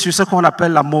pied sur ce qu'on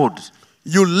appelle la mode.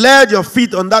 You laid your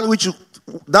feet on that which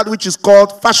is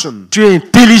called fashion. Tu es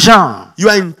intelligent. You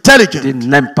are intelligent. Tu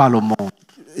n'aimes pas le monde.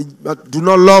 But do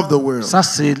not love the world. Ça,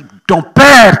 c'est ton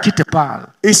père qui te parle.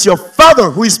 It's your father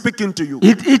who is speaking to you.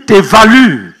 Il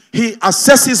t'évalue. He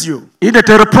assesses you. Il ne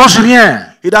te reproche rien.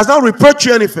 He does not reproach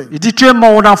you anything. Il dit, tu es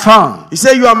mon enfant. He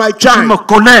said, you are my child. Tu me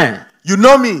connais. You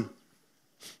know me.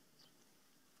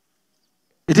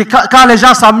 Il dit, quand les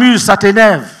gens s'amusent, ça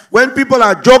t'énerve. When people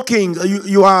are joking,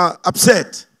 you are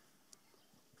upset.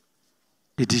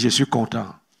 Il dit, je suis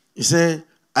content. He said,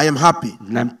 I am happy.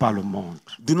 N'aime pas le monde.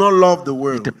 Do not love the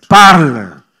world. Il te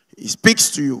parle. He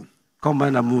speaks to you. Comme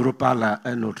un amoureux parle à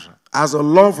un autre. As a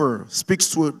lover speaks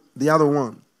to the other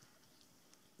one.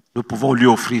 Nous pouvons lui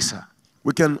offrir ça.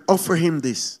 We can offer him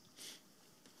this.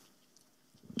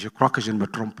 Je crois que je ne me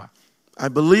trompe pas. I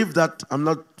believe that I'm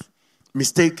not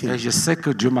mistaken. Et je sais que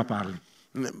Dieu m'a parlé.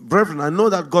 Brethren, I know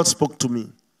that God spoke to me.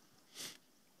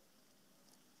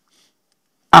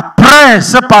 Après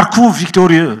ce parcours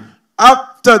victorieux,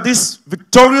 after this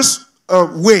victorious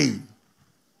way,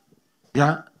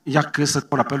 il y a que ce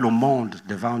qu'on appelle le monde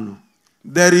devant nous.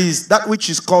 There is that which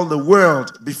is called the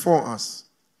world before us.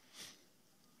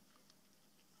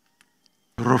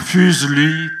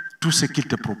 Refuse-lui tout ce qu'il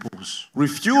te propose.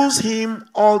 Refuse him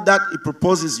all that he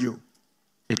proposes you.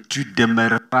 Et tu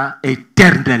demeureras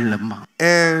éternellement.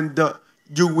 And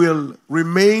you will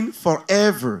remain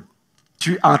forever.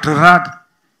 Tu entreras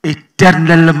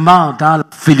éternellement dans la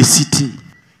félicité.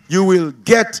 You will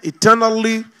get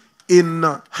eternally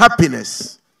in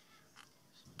happiness.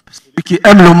 Celui qui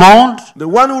aime le monde, the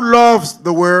one who loves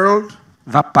the world,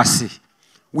 va passer.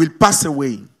 Will pass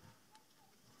away.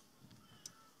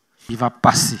 Il va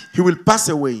passer. He will pass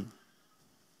away.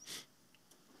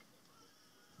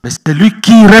 Mais celui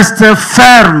qui reste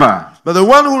ferme, but the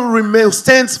one who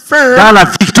stands firm dans la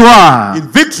victoire, in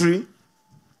victory,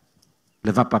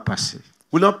 ne va pas passer.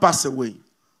 Will not pass away.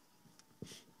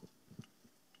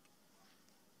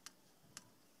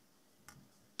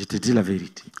 Je te dis la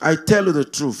vérité. I tell you the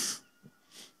truth.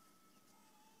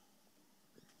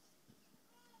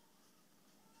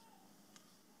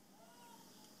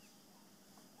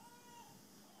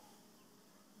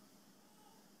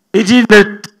 Il dit,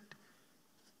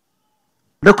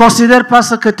 ne considère pas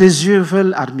ce que tes yeux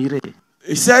veulent admirer.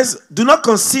 It says, do not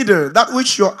consider that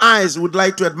which your eyes would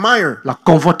like to admire. La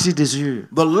convoitise des yeux.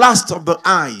 The lust of the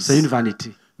eyes. C'est une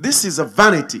vanité. This is a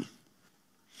vanity.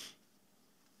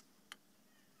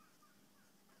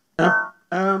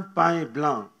 Un pain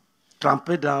blanc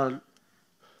trempé dans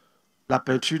la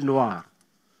peinture noire.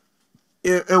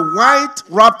 A white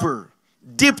wrapper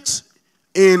dipped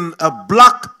in a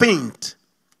black paint.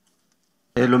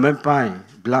 Et le même pain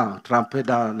blanc trempé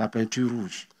dans la peinture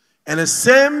rouge. And the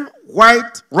same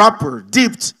white wrapper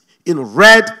dipped in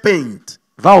red paint.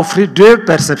 Va offrir deux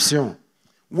perceptions.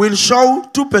 Will show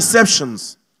two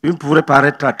perceptions. Une pourrait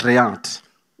paraître attrayante.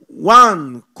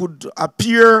 One could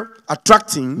appear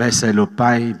attracting. Mais c'est le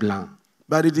pain blanc.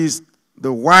 But it is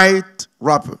the white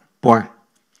wrapper. Point.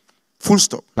 Full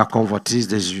stop. La convoitise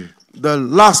des yeux. The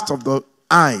lust of the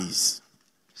eyes.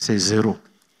 C'est zéro.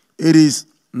 It is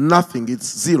nothing.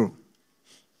 It's zero.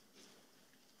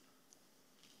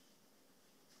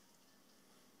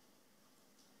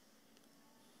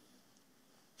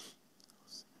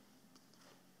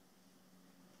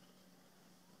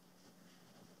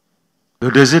 Le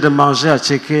désir de manger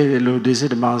Attiekoi et le désir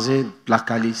de manger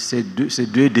Placali, c'est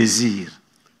deux désirs.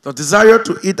 The desire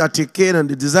to eat Attiekoi and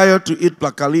the desire to eat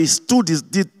Placali is two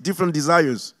different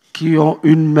desires. Qui ont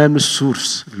une même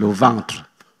source, le ventre.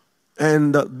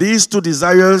 And these two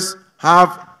desires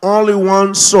have only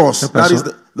one source. That is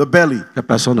the belly. Que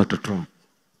personne ne te trompe.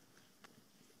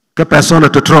 Que personne ne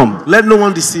te trompe. Let no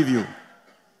one deceive you.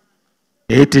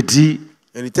 Et il te dit,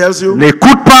 and he tells you,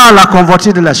 n'écoute pas la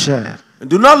convoitise de la chair. And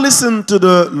do not listen to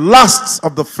the lusts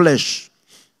of the flesh.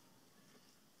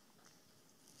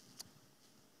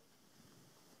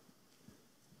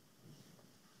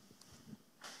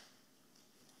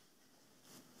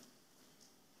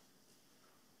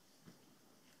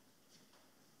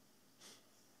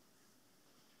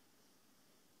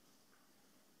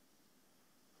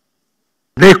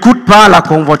 N'écoute pas la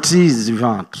convoitise du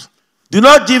ventre. Do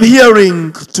not give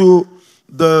hearing to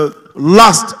the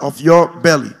lust of your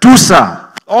belly. Tout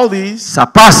ça, all these, ça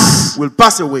passe. Will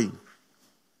pass away.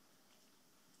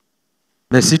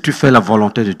 Mais si tu fais la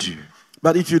volonté de Dieu,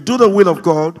 but if you do the will of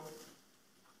God,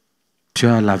 tu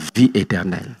as la vie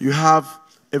éternelle. You have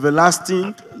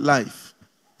everlasting life.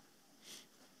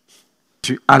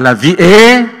 Tu as la vie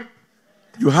et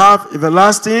you have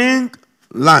everlasting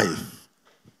life.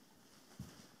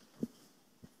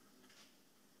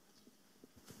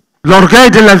 L'orgueil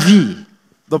de la vie.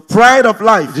 The pride of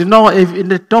life. Non, il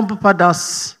ne tombe pas dans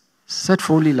cette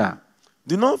folie-là.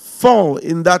 Do not fall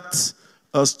in that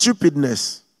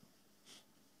stupidness.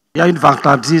 Il y a une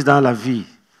vantardise dans la vie.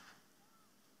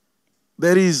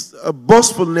 There is a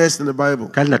boastfulness in the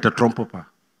Bible. Qu'elle ne te trompe pas.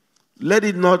 Let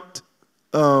it not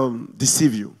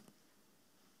deceive you.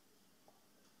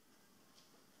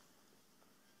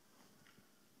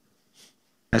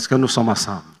 Est-ce que nous sommes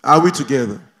ensemble? Are we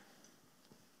together?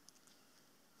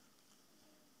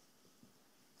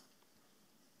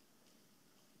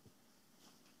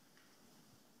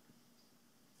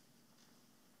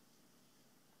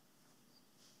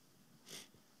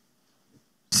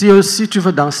 Si tu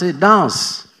veux danser,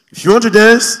 danse. If you want to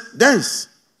dance, dance.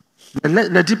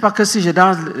 Ne dis pas que si je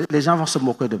danse, les gens vont se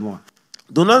moquer de moi.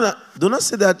 Do not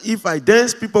say that if I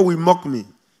dance, people will mock me.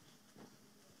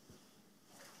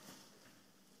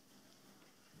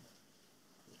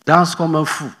 Danse comme un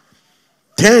fou.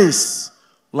 Dance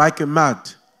like a mad.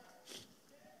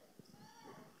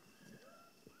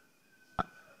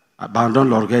 Abandonne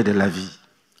l'orgueil de la vie.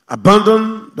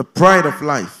 Abandon the pride of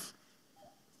life.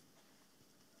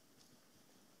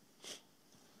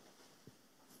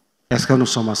 Est-ce que nous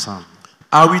sommes ensemble?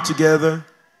 Are we together?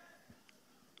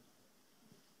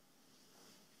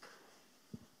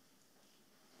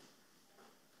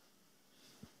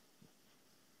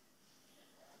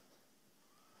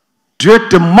 Dieu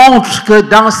te montre que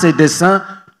dans ses desseins,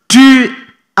 tu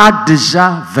as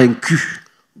déjà vaincu.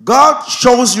 God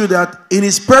shows you that in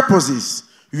his purposes,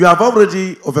 you have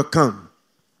already overcome.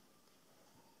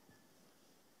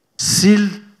 Si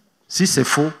c'est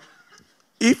faux,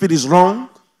 if it is wrong,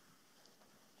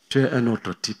 tu es un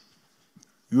autre type.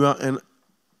 You are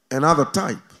another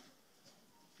type.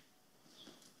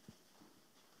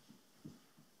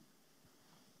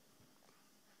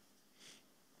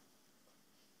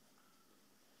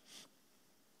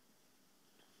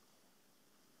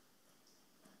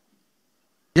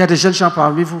 Il y a des jeunes gens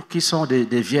parmi vous qui sont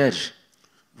des vierges.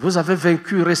 Vous avez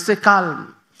vaincu, restez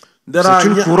calme. C'est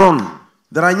une couronne.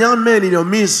 There are young men in your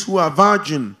midst who are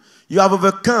virgin. You have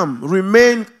overcome.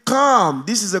 Remain calm.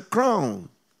 This is a crown.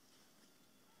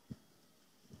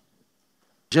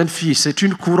 Jeune fille, c'est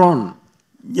une couronne.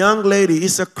 Young lady,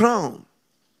 it's a crown.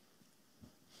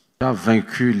 Tu as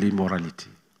vaincu l'immoralité.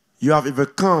 You have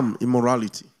overcome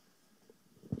immorality.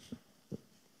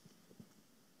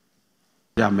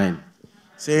 Amen.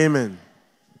 Say amen.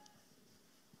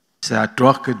 C'est à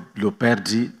toi que le Père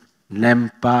dit, n'aime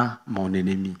pas mon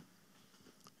ennemi.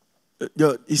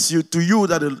 It's to you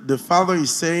that the Father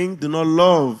is saying, do not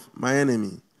love my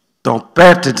enemy. Ton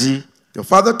Père te dit, your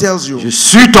Father tells you, je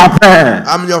suis ton Père.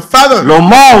 I'm your Father. Le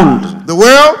monde, the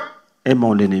world, est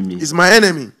mon ennemi. Is my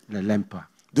enemy. Ne l'aime pas.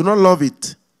 Do not love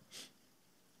it.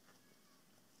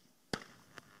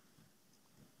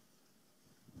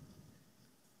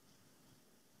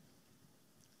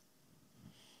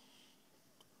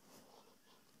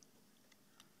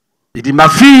 Il dit, ma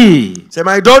fille, say,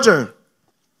 my daughter,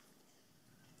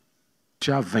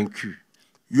 Tu as vaincu.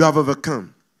 You have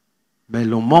overcome. Mais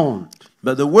le monde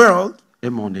But the world est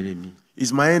mon ennemi.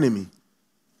 is my enemy.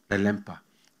 Ne l'aime pas.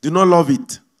 Do not love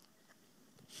it.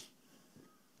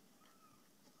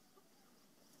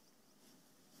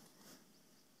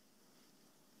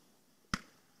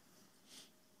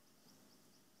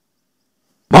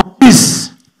 Mon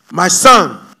fils, My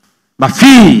son, ma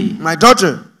fille, my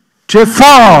daughter, tu es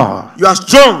fort. you are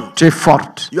strong. Tu es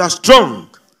forte. You are strong.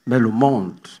 Mais le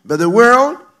monde But the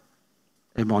world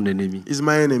est mon ennemi. is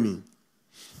my enemy.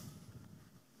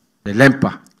 Ne l'aime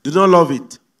pas. Do not love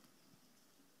it.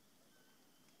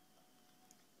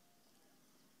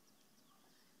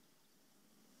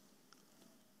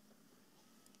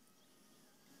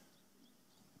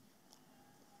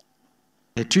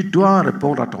 Et tu dois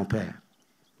répondre à ton père.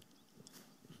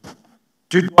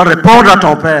 Tu dois répondre à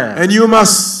ton père. And you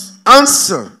must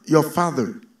answer your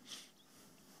father.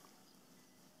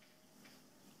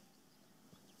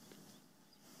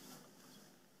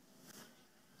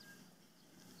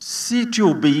 Si tu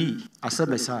obéis à ce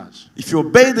message, If you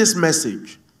obey this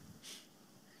message,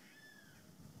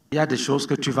 il y a des choses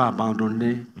que tu vas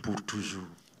abandonner pour toujours.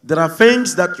 there are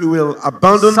things that you will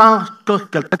abandon Sans que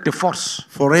quelqu'un te force.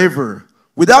 forever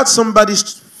without somebody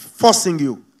forcing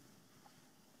you.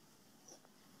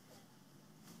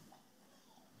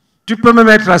 Tu peux même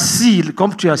être assis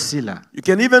comme tu es assis là. You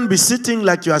can even be sitting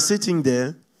like you are sitting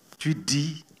there. Tu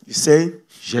dis, You say,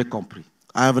 j'ai compris.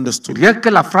 I have understood. Rien que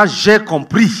la phrase j'ai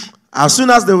compris, As soon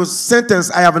as the sentence,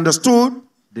 I have understood,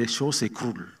 des choses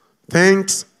s'écroulent.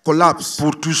 things collapse.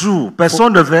 Pour toujours.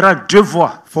 Personne ne verra, Dieu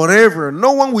voit. Forever.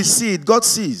 No one will see it. God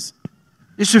sees.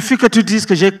 Il suffit que tu dises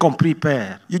que j'ai compris,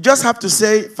 Père. You just have to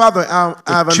say, Father, I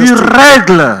have Tu understood.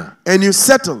 règles. And you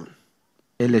settle.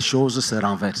 Et les choses se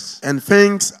renversent. And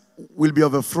things will be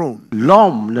overthrown.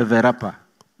 L'homme ne verra pas.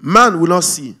 Man will not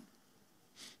see.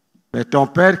 Mais ton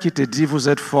Père qui te dit, vous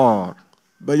êtes fort.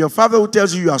 But your Father who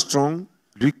tells you you are strong,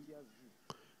 Lui,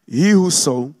 he who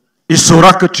saw, il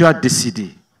saura que tu as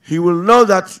décidé. he will know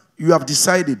that you have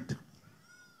decided.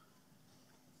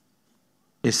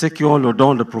 Et ceux qui ont le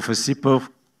don de prophétie peuvent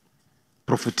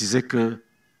prophétiser que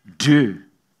Dieu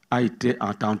a été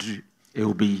entendu et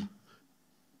obéi.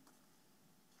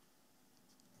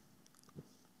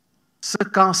 Ce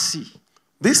camp-ci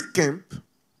This camp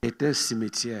est un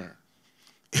cimetière.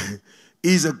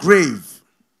 is a grave.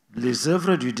 Les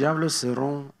œuvres du diable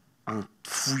seront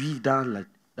enfouies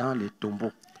dans les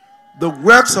tombeaux. The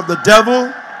works of the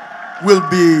devil will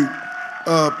be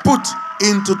put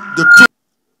into the tomb.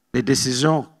 Les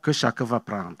décisions que chacun va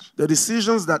prendre. The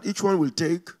decisions that each one will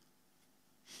take,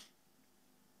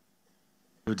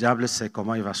 Le diable sait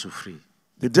comment il va souffrir.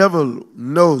 the devil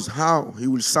knows how he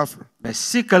will suffer. Mais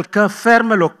si quelqu'un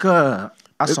ferme le cœur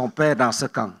à son père dans ce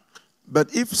camp,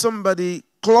 But if somebody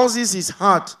closes his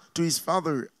heart to his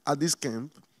father at this camp,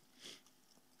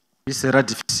 il sera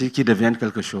difficile qu'il devienne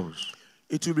quelque chose.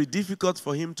 it will be difficult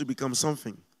for him to become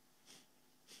something.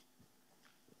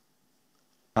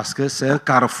 Parce que c'est un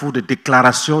carrefour de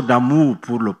déclaration d'amour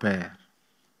pour le Père.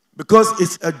 Because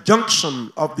it's a junction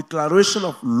of declaration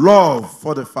of love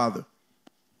for the Father.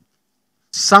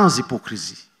 Sans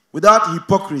hypocrisie. Without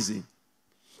hypocrisy.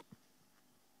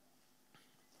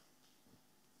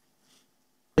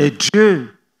 Et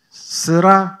Dieu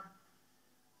sera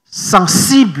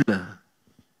sensible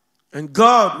And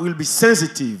God will be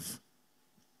sensitive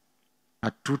à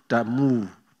tout amour,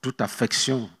 toute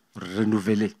affection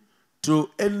renouvelée. to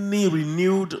any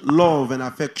renewed love and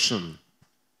affection.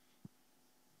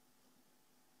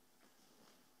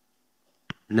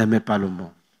 N'aimez pas le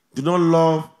monde. Do not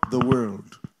love the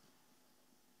world.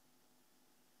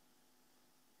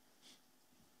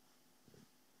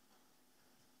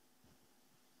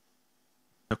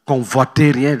 Ne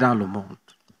convoitez rien dans le monde.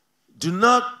 Do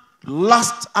not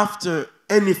lust after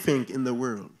anything in the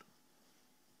world.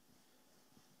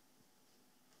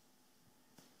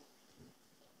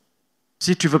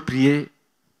 Si tu veux prier,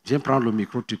 viens prendre le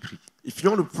micro, tu pries. If you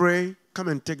want to pray, come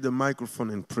and take the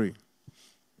microphone and pray.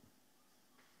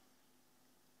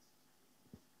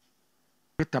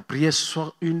 Que ta prière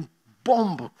soit une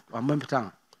bombe en même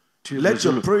temps. Tu Let résous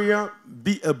your le- prayer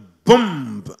be a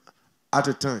bomb at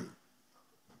a time.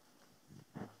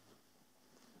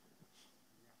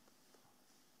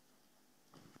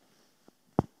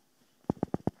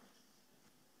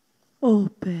 Oh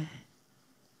Père,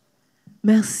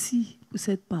 merci pour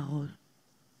cette parole.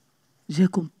 J'ai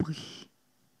compris.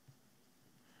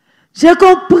 J'ai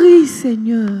compris,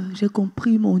 Seigneur. J'ai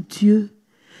compris, mon Dieu.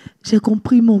 J'ai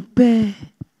compris, mon Père.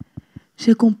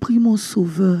 J'ai compris, mon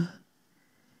Sauveur.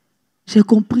 J'ai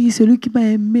compris celui qui m'a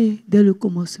aimé dès le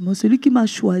commencement, celui qui m'a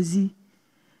choisi.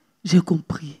 j'ai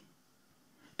compris.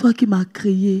 Toi qui m'as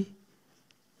créé,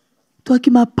 toi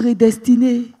qui m'as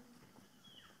prédestiné,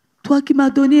 toi qui m'as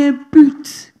donné un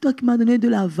but, toi qui m'as donné de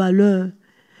la valeur,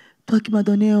 toi qui m'as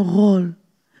donné un rôle,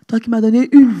 toi qui m'as donné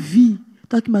une vie,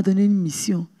 toi qui m'as donné une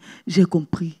mission, j'ai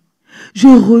compris. Je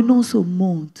renonce au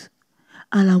monde,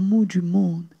 à l'amour du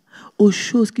monde, aux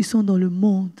choses qui sont dans le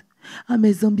monde, à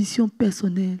mes ambitions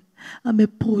personnelles, à mes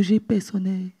projets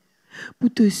personnels,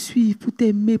 pour te suivre, pour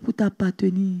t'aimer, pour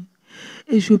t'appartenir.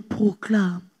 Et je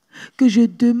proclame que je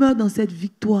demeure dans cette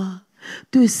victoire,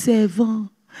 te servant,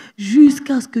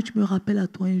 jusqu'à ce que tu me rappelles à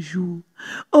toi un jour.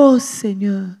 Oh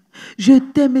Seigneur, je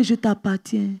t'aime et je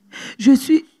t'appartiens. Je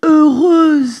suis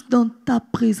heureuse dans ta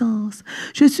présence.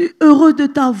 Je suis heureuse de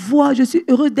ta voix. Je suis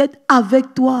heureuse d'être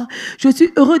avec toi. Je suis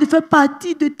heureuse de faire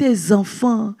partie de tes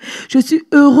enfants. Je suis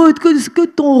heureuse que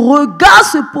ton regard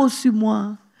se pose sur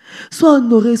moi. Sois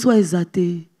honoré, sois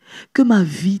exalté. Que ma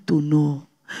vie t'honore.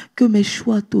 Que mes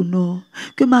choix t'honorent,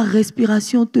 que ma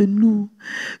respiration te noue,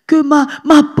 que ma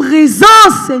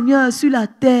présence, Seigneur, sur la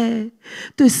terre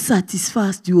te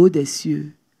satisfasse du haut des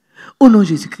cieux. Au nom de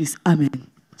Jésus-Christ, Amen.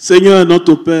 Seigneur,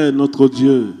 notre Père, notre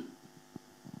Dieu,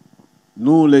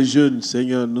 nous les jeunes,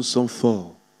 Seigneur, nous sommes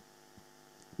forts.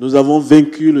 Nous avons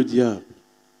vaincu le diable.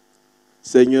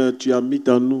 Seigneur, tu as mis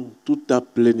en nous toute ta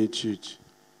plénitude.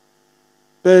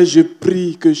 Père, je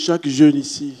prie que chaque jeune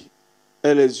ici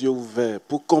ait les yeux ouverts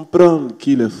pour comprendre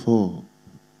qu'il est fort.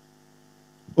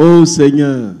 Oh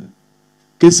Seigneur,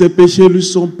 que ses péchés lui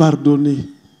sont pardonnés,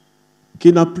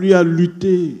 qu'il n'a plus à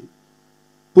lutter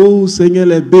pour, Seigneur,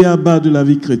 les béabas de la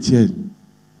vie chrétienne.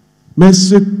 Mais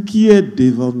ce qui est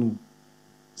devant nous,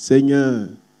 Seigneur,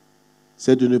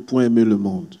 c'est de ne point aimer le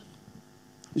monde.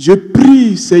 Je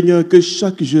prie, Seigneur, que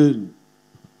chaque jeune,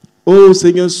 oh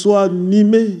Seigneur, soit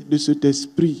animé de cet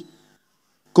esprit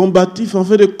combatif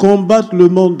afin de combattre le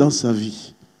monde dans sa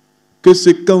vie. Que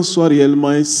ce camp soit réellement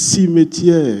un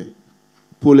cimetière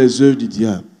pour les œuvres du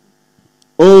diable.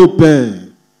 Oh Père,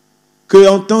 que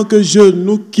en tant que jeunes,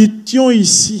 nous quittions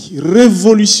ici,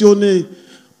 révolutionnés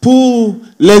pour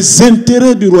les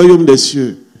intérêts du royaume des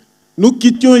cieux. Nous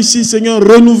quittions ici, Seigneur,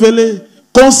 renouvelés,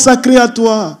 consacrés à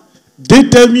toi,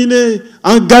 déterminés,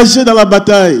 engagés dans la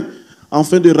bataille,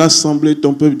 afin de rassembler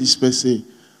ton peuple dispersé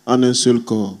en un seul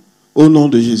corps. Au nom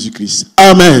de Jésus-Christ.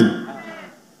 Amen.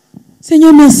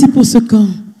 Seigneur, merci pour ce camp.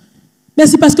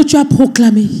 Merci parce que tu as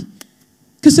proclamé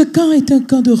que ce camp est un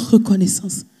camp de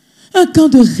reconnaissance, un camp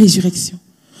de résurrection.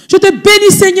 Je te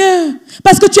bénis, Seigneur,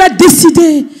 parce que tu as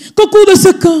décidé qu'au cours de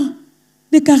ce camp,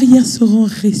 des carrières seront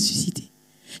ressuscitées.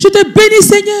 Je te bénis,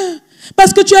 Seigneur,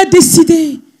 parce que tu as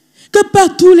décidé que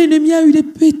partout l'ennemi a eu des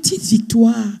petites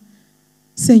victoires.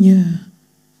 Seigneur,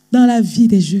 dans la vie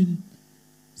des jeunes,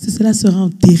 cela sera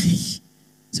enterré.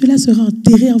 Cela sera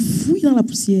enterré, enfoui dans la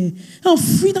poussière,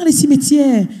 enfoui dans les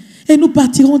cimetières. Et nous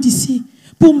partirons d'ici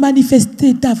pour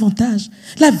manifester davantage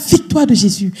la victoire de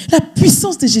Jésus, la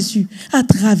puissance de Jésus à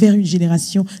travers une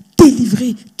génération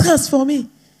délivrée, transformée.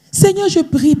 Seigneur, je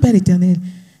prie, Père éternel,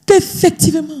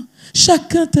 qu'effectivement,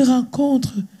 chacun te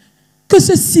rencontre, que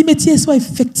ce cimetière soit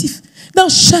effectif dans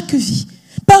chaque vie.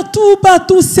 Partout,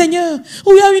 partout, Seigneur,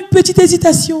 où il y a une petite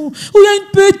hésitation, où il y a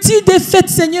une petite défaite,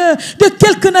 Seigneur, de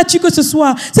quelque nature que ce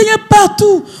soit. Seigneur,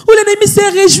 partout où l'ennemi s'est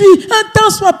réjoui, un temps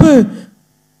soit peu.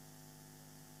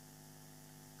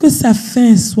 Que sa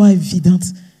fin soit évidente.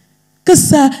 Que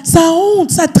sa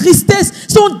honte, sa tristesse,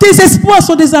 son désespoir,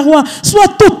 son désarroi soit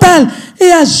total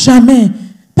et à jamais.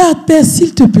 Père,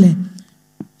 s'il te plaît,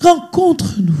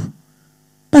 rencontre-nous.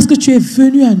 Parce que tu es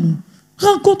venu à nous.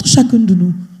 Rencontre chacun de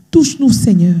nous. Touche-nous,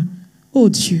 Seigneur, oh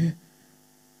Dieu,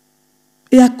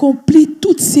 et accomplis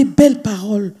toutes ces belles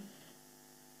paroles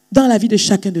dans la vie de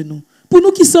chacun de nous. Pour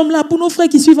nous qui sommes là, pour nos frères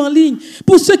qui suivent en ligne,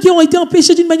 pour ceux qui ont été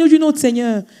empêchés d'une manière ou d'une autre,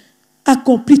 Seigneur,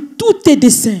 accomplis tous tes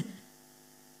desseins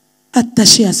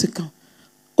attachés à ce camp.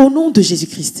 Au nom de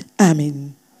Jésus-Christ. Amen.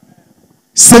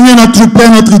 Seigneur notre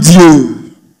Père, notre Dieu,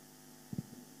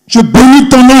 je bénis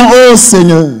ton nom, oh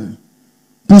Seigneur,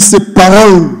 pour ces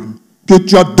paroles que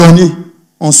tu as données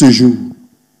en ce jour.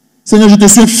 Seigneur, je te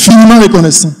suis infiniment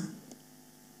reconnaissant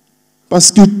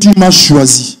parce que tu m'as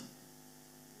choisi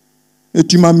et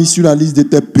tu m'as mis sur la liste de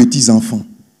tes petits-enfants.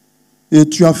 Et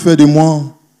tu as fait de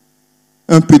moi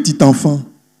un petit enfant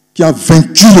qui a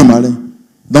vaincu le malin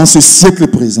dans ce siècle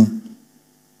présent.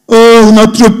 Oh,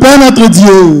 notre Père, notre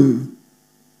Dieu,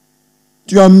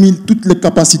 tu as mis toutes les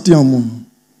capacités en moi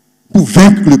pour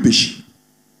vaincre le péché.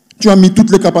 Tu as mis toutes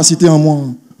les capacités en moi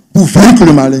pour vaincre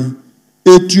le malin.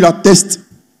 Et tu l'attestes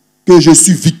que je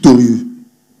suis victorieux.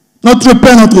 Notre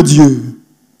Père, notre Dieu,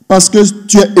 parce que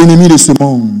tu es ennemi de ce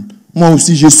monde, moi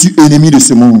aussi je suis ennemi de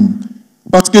ce monde.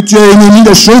 Parce que tu es ennemi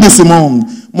des choses de ce monde.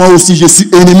 Moi aussi, je suis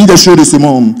ennemi des choses de ce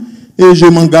monde. Et je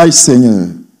m'engage, Seigneur,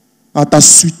 à ta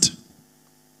suite.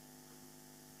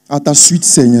 À ta suite,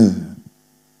 Seigneur.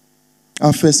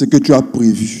 À faire ce que tu as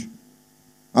prévu.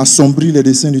 Assombrir les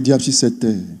desseins du diable sur cette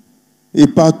terre. Et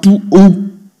partout où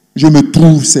je me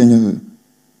trouve, Seigneur,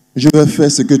 je vais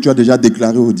faire ce que tu as déjà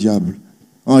déclaré au diable.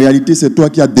 En réalité, c'est toi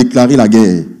qui as déclaré la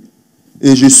guerre.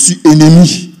 Et je suis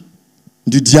ennemi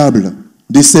du diable,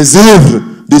 de ses œuvres,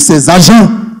 de ses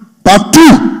agents, partout,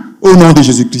 au nom de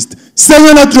Jésus-Christ.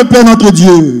 Seigneur notre Père, notre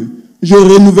Dieu, je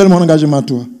renouvelle mon engagement à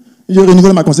toi. Je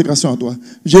renouvelle ma consécration à toi.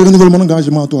 Je renouvelle mon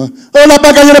engagement à toi. Oh la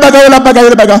bagaille, la bagaille, la bagaille,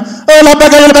 la bagaille. Oh la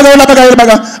bagaille, la bagaille, la bagaille, la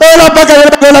bagaille. Oh la bagaille,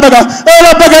 la bagaille, la bagaille. Oh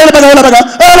la bagaille, la bagaille, la bagaille.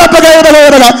 Oh la bagaille, la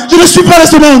bagaille, la bagaille. Je ne suis pas de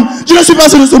ce monde. Je ne suis pas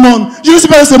de ce monde. Je ne suis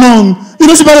pas de ce monde. Je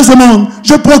ne suis pas de ce monde.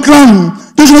 Je proclame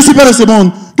que je ne suis pas de ce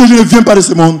monde. Que je ne viens pas de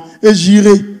ce monde. Et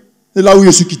j'irai là où je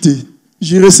suis quitté.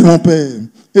 J'irai, c'est mon Père.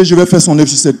 Et je vais faire son œuvre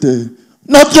sur cette terre.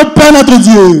 Notre Père, notre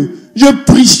Dieu, je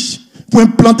prie pour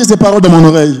implanter ces paroles dans mon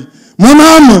oreille. Mon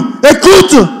âme,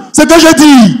 écoute ce que je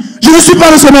dis. Je ne suis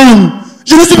pas de ce monde.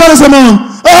 Je ne suis pas de ce monde.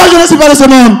 Oh, je ne suis pas de ce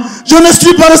monde. Je ne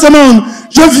suis pas de ce monde.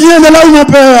 Je viens de là où mon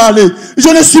Père est allé. Je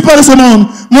ne suis pas de ce monde.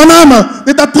 Mon âme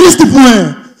est à triste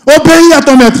point. Obéis à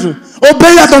ton maître.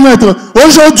 Obéis à ton maître.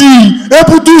 Aujourd'hui et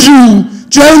pour toujours.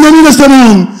 Tu es ennemi de ce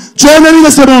monde. Tu es ennemi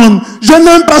de ce monde. Je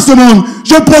n'aime pas ce monde.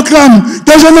 Je proclame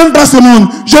que je n'aime pas ce monde.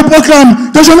 Je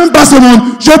proclame que je n'aime pas ce monde.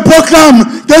 Je proclame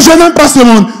que je n'aime pas ce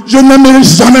monde. Je n'aimerai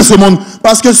jamais ce monde.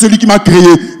 Parce que celui qui m'a créé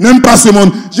n'aime pas ce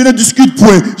monde. Je ne discute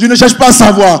point. Je ne cherche pas à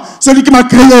savoir. Celui qui m'a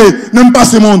créé n'aime pas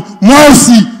ce monde. Moi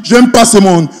aussi, je n'aime pas ce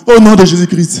monde. Au nom de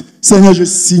Jésus-Christ. Seigneur, je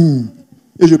signe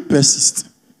et je persiste.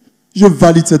 Je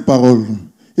valide cette parole.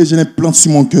 Et je l'implante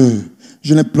sur mon cœur.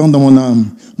 Je l'implante dans mon âme,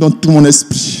 dans tout mon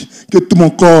esprit. Que tout mon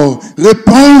corps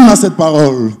réponde à cette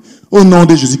parole. Au nom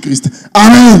de Jésus-Christ.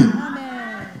 Amen.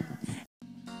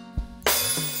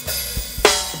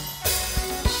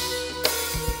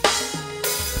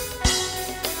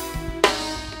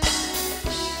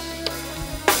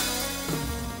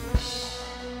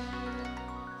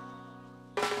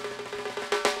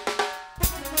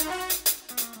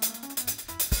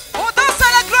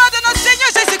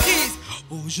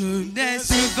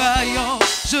 Jeunesse vaillant,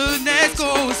 jeunesse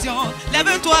consciente,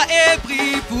 lève-toi et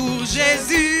prie pour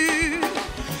Jésus.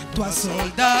 Toi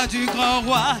soldat du grand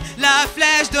roi, la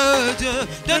flèche de Dieu,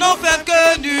 de l'enfer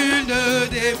que nul ne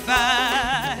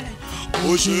défaille.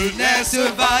 Ô jeunesse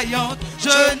vaillante,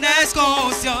 jeunesse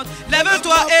consciente,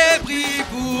 lève-toi et prie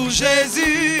pour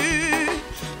Jésus.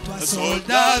 Toi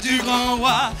soldat du grand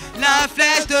roi, la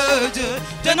flèche de Dieu,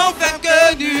 de l'enfer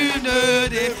que nul ne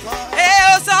défaille.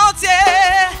 Et au sentier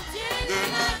de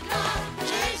la gloire,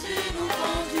 Jésus nous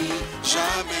conduit,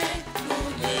 jamais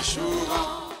nous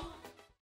n'échouerons.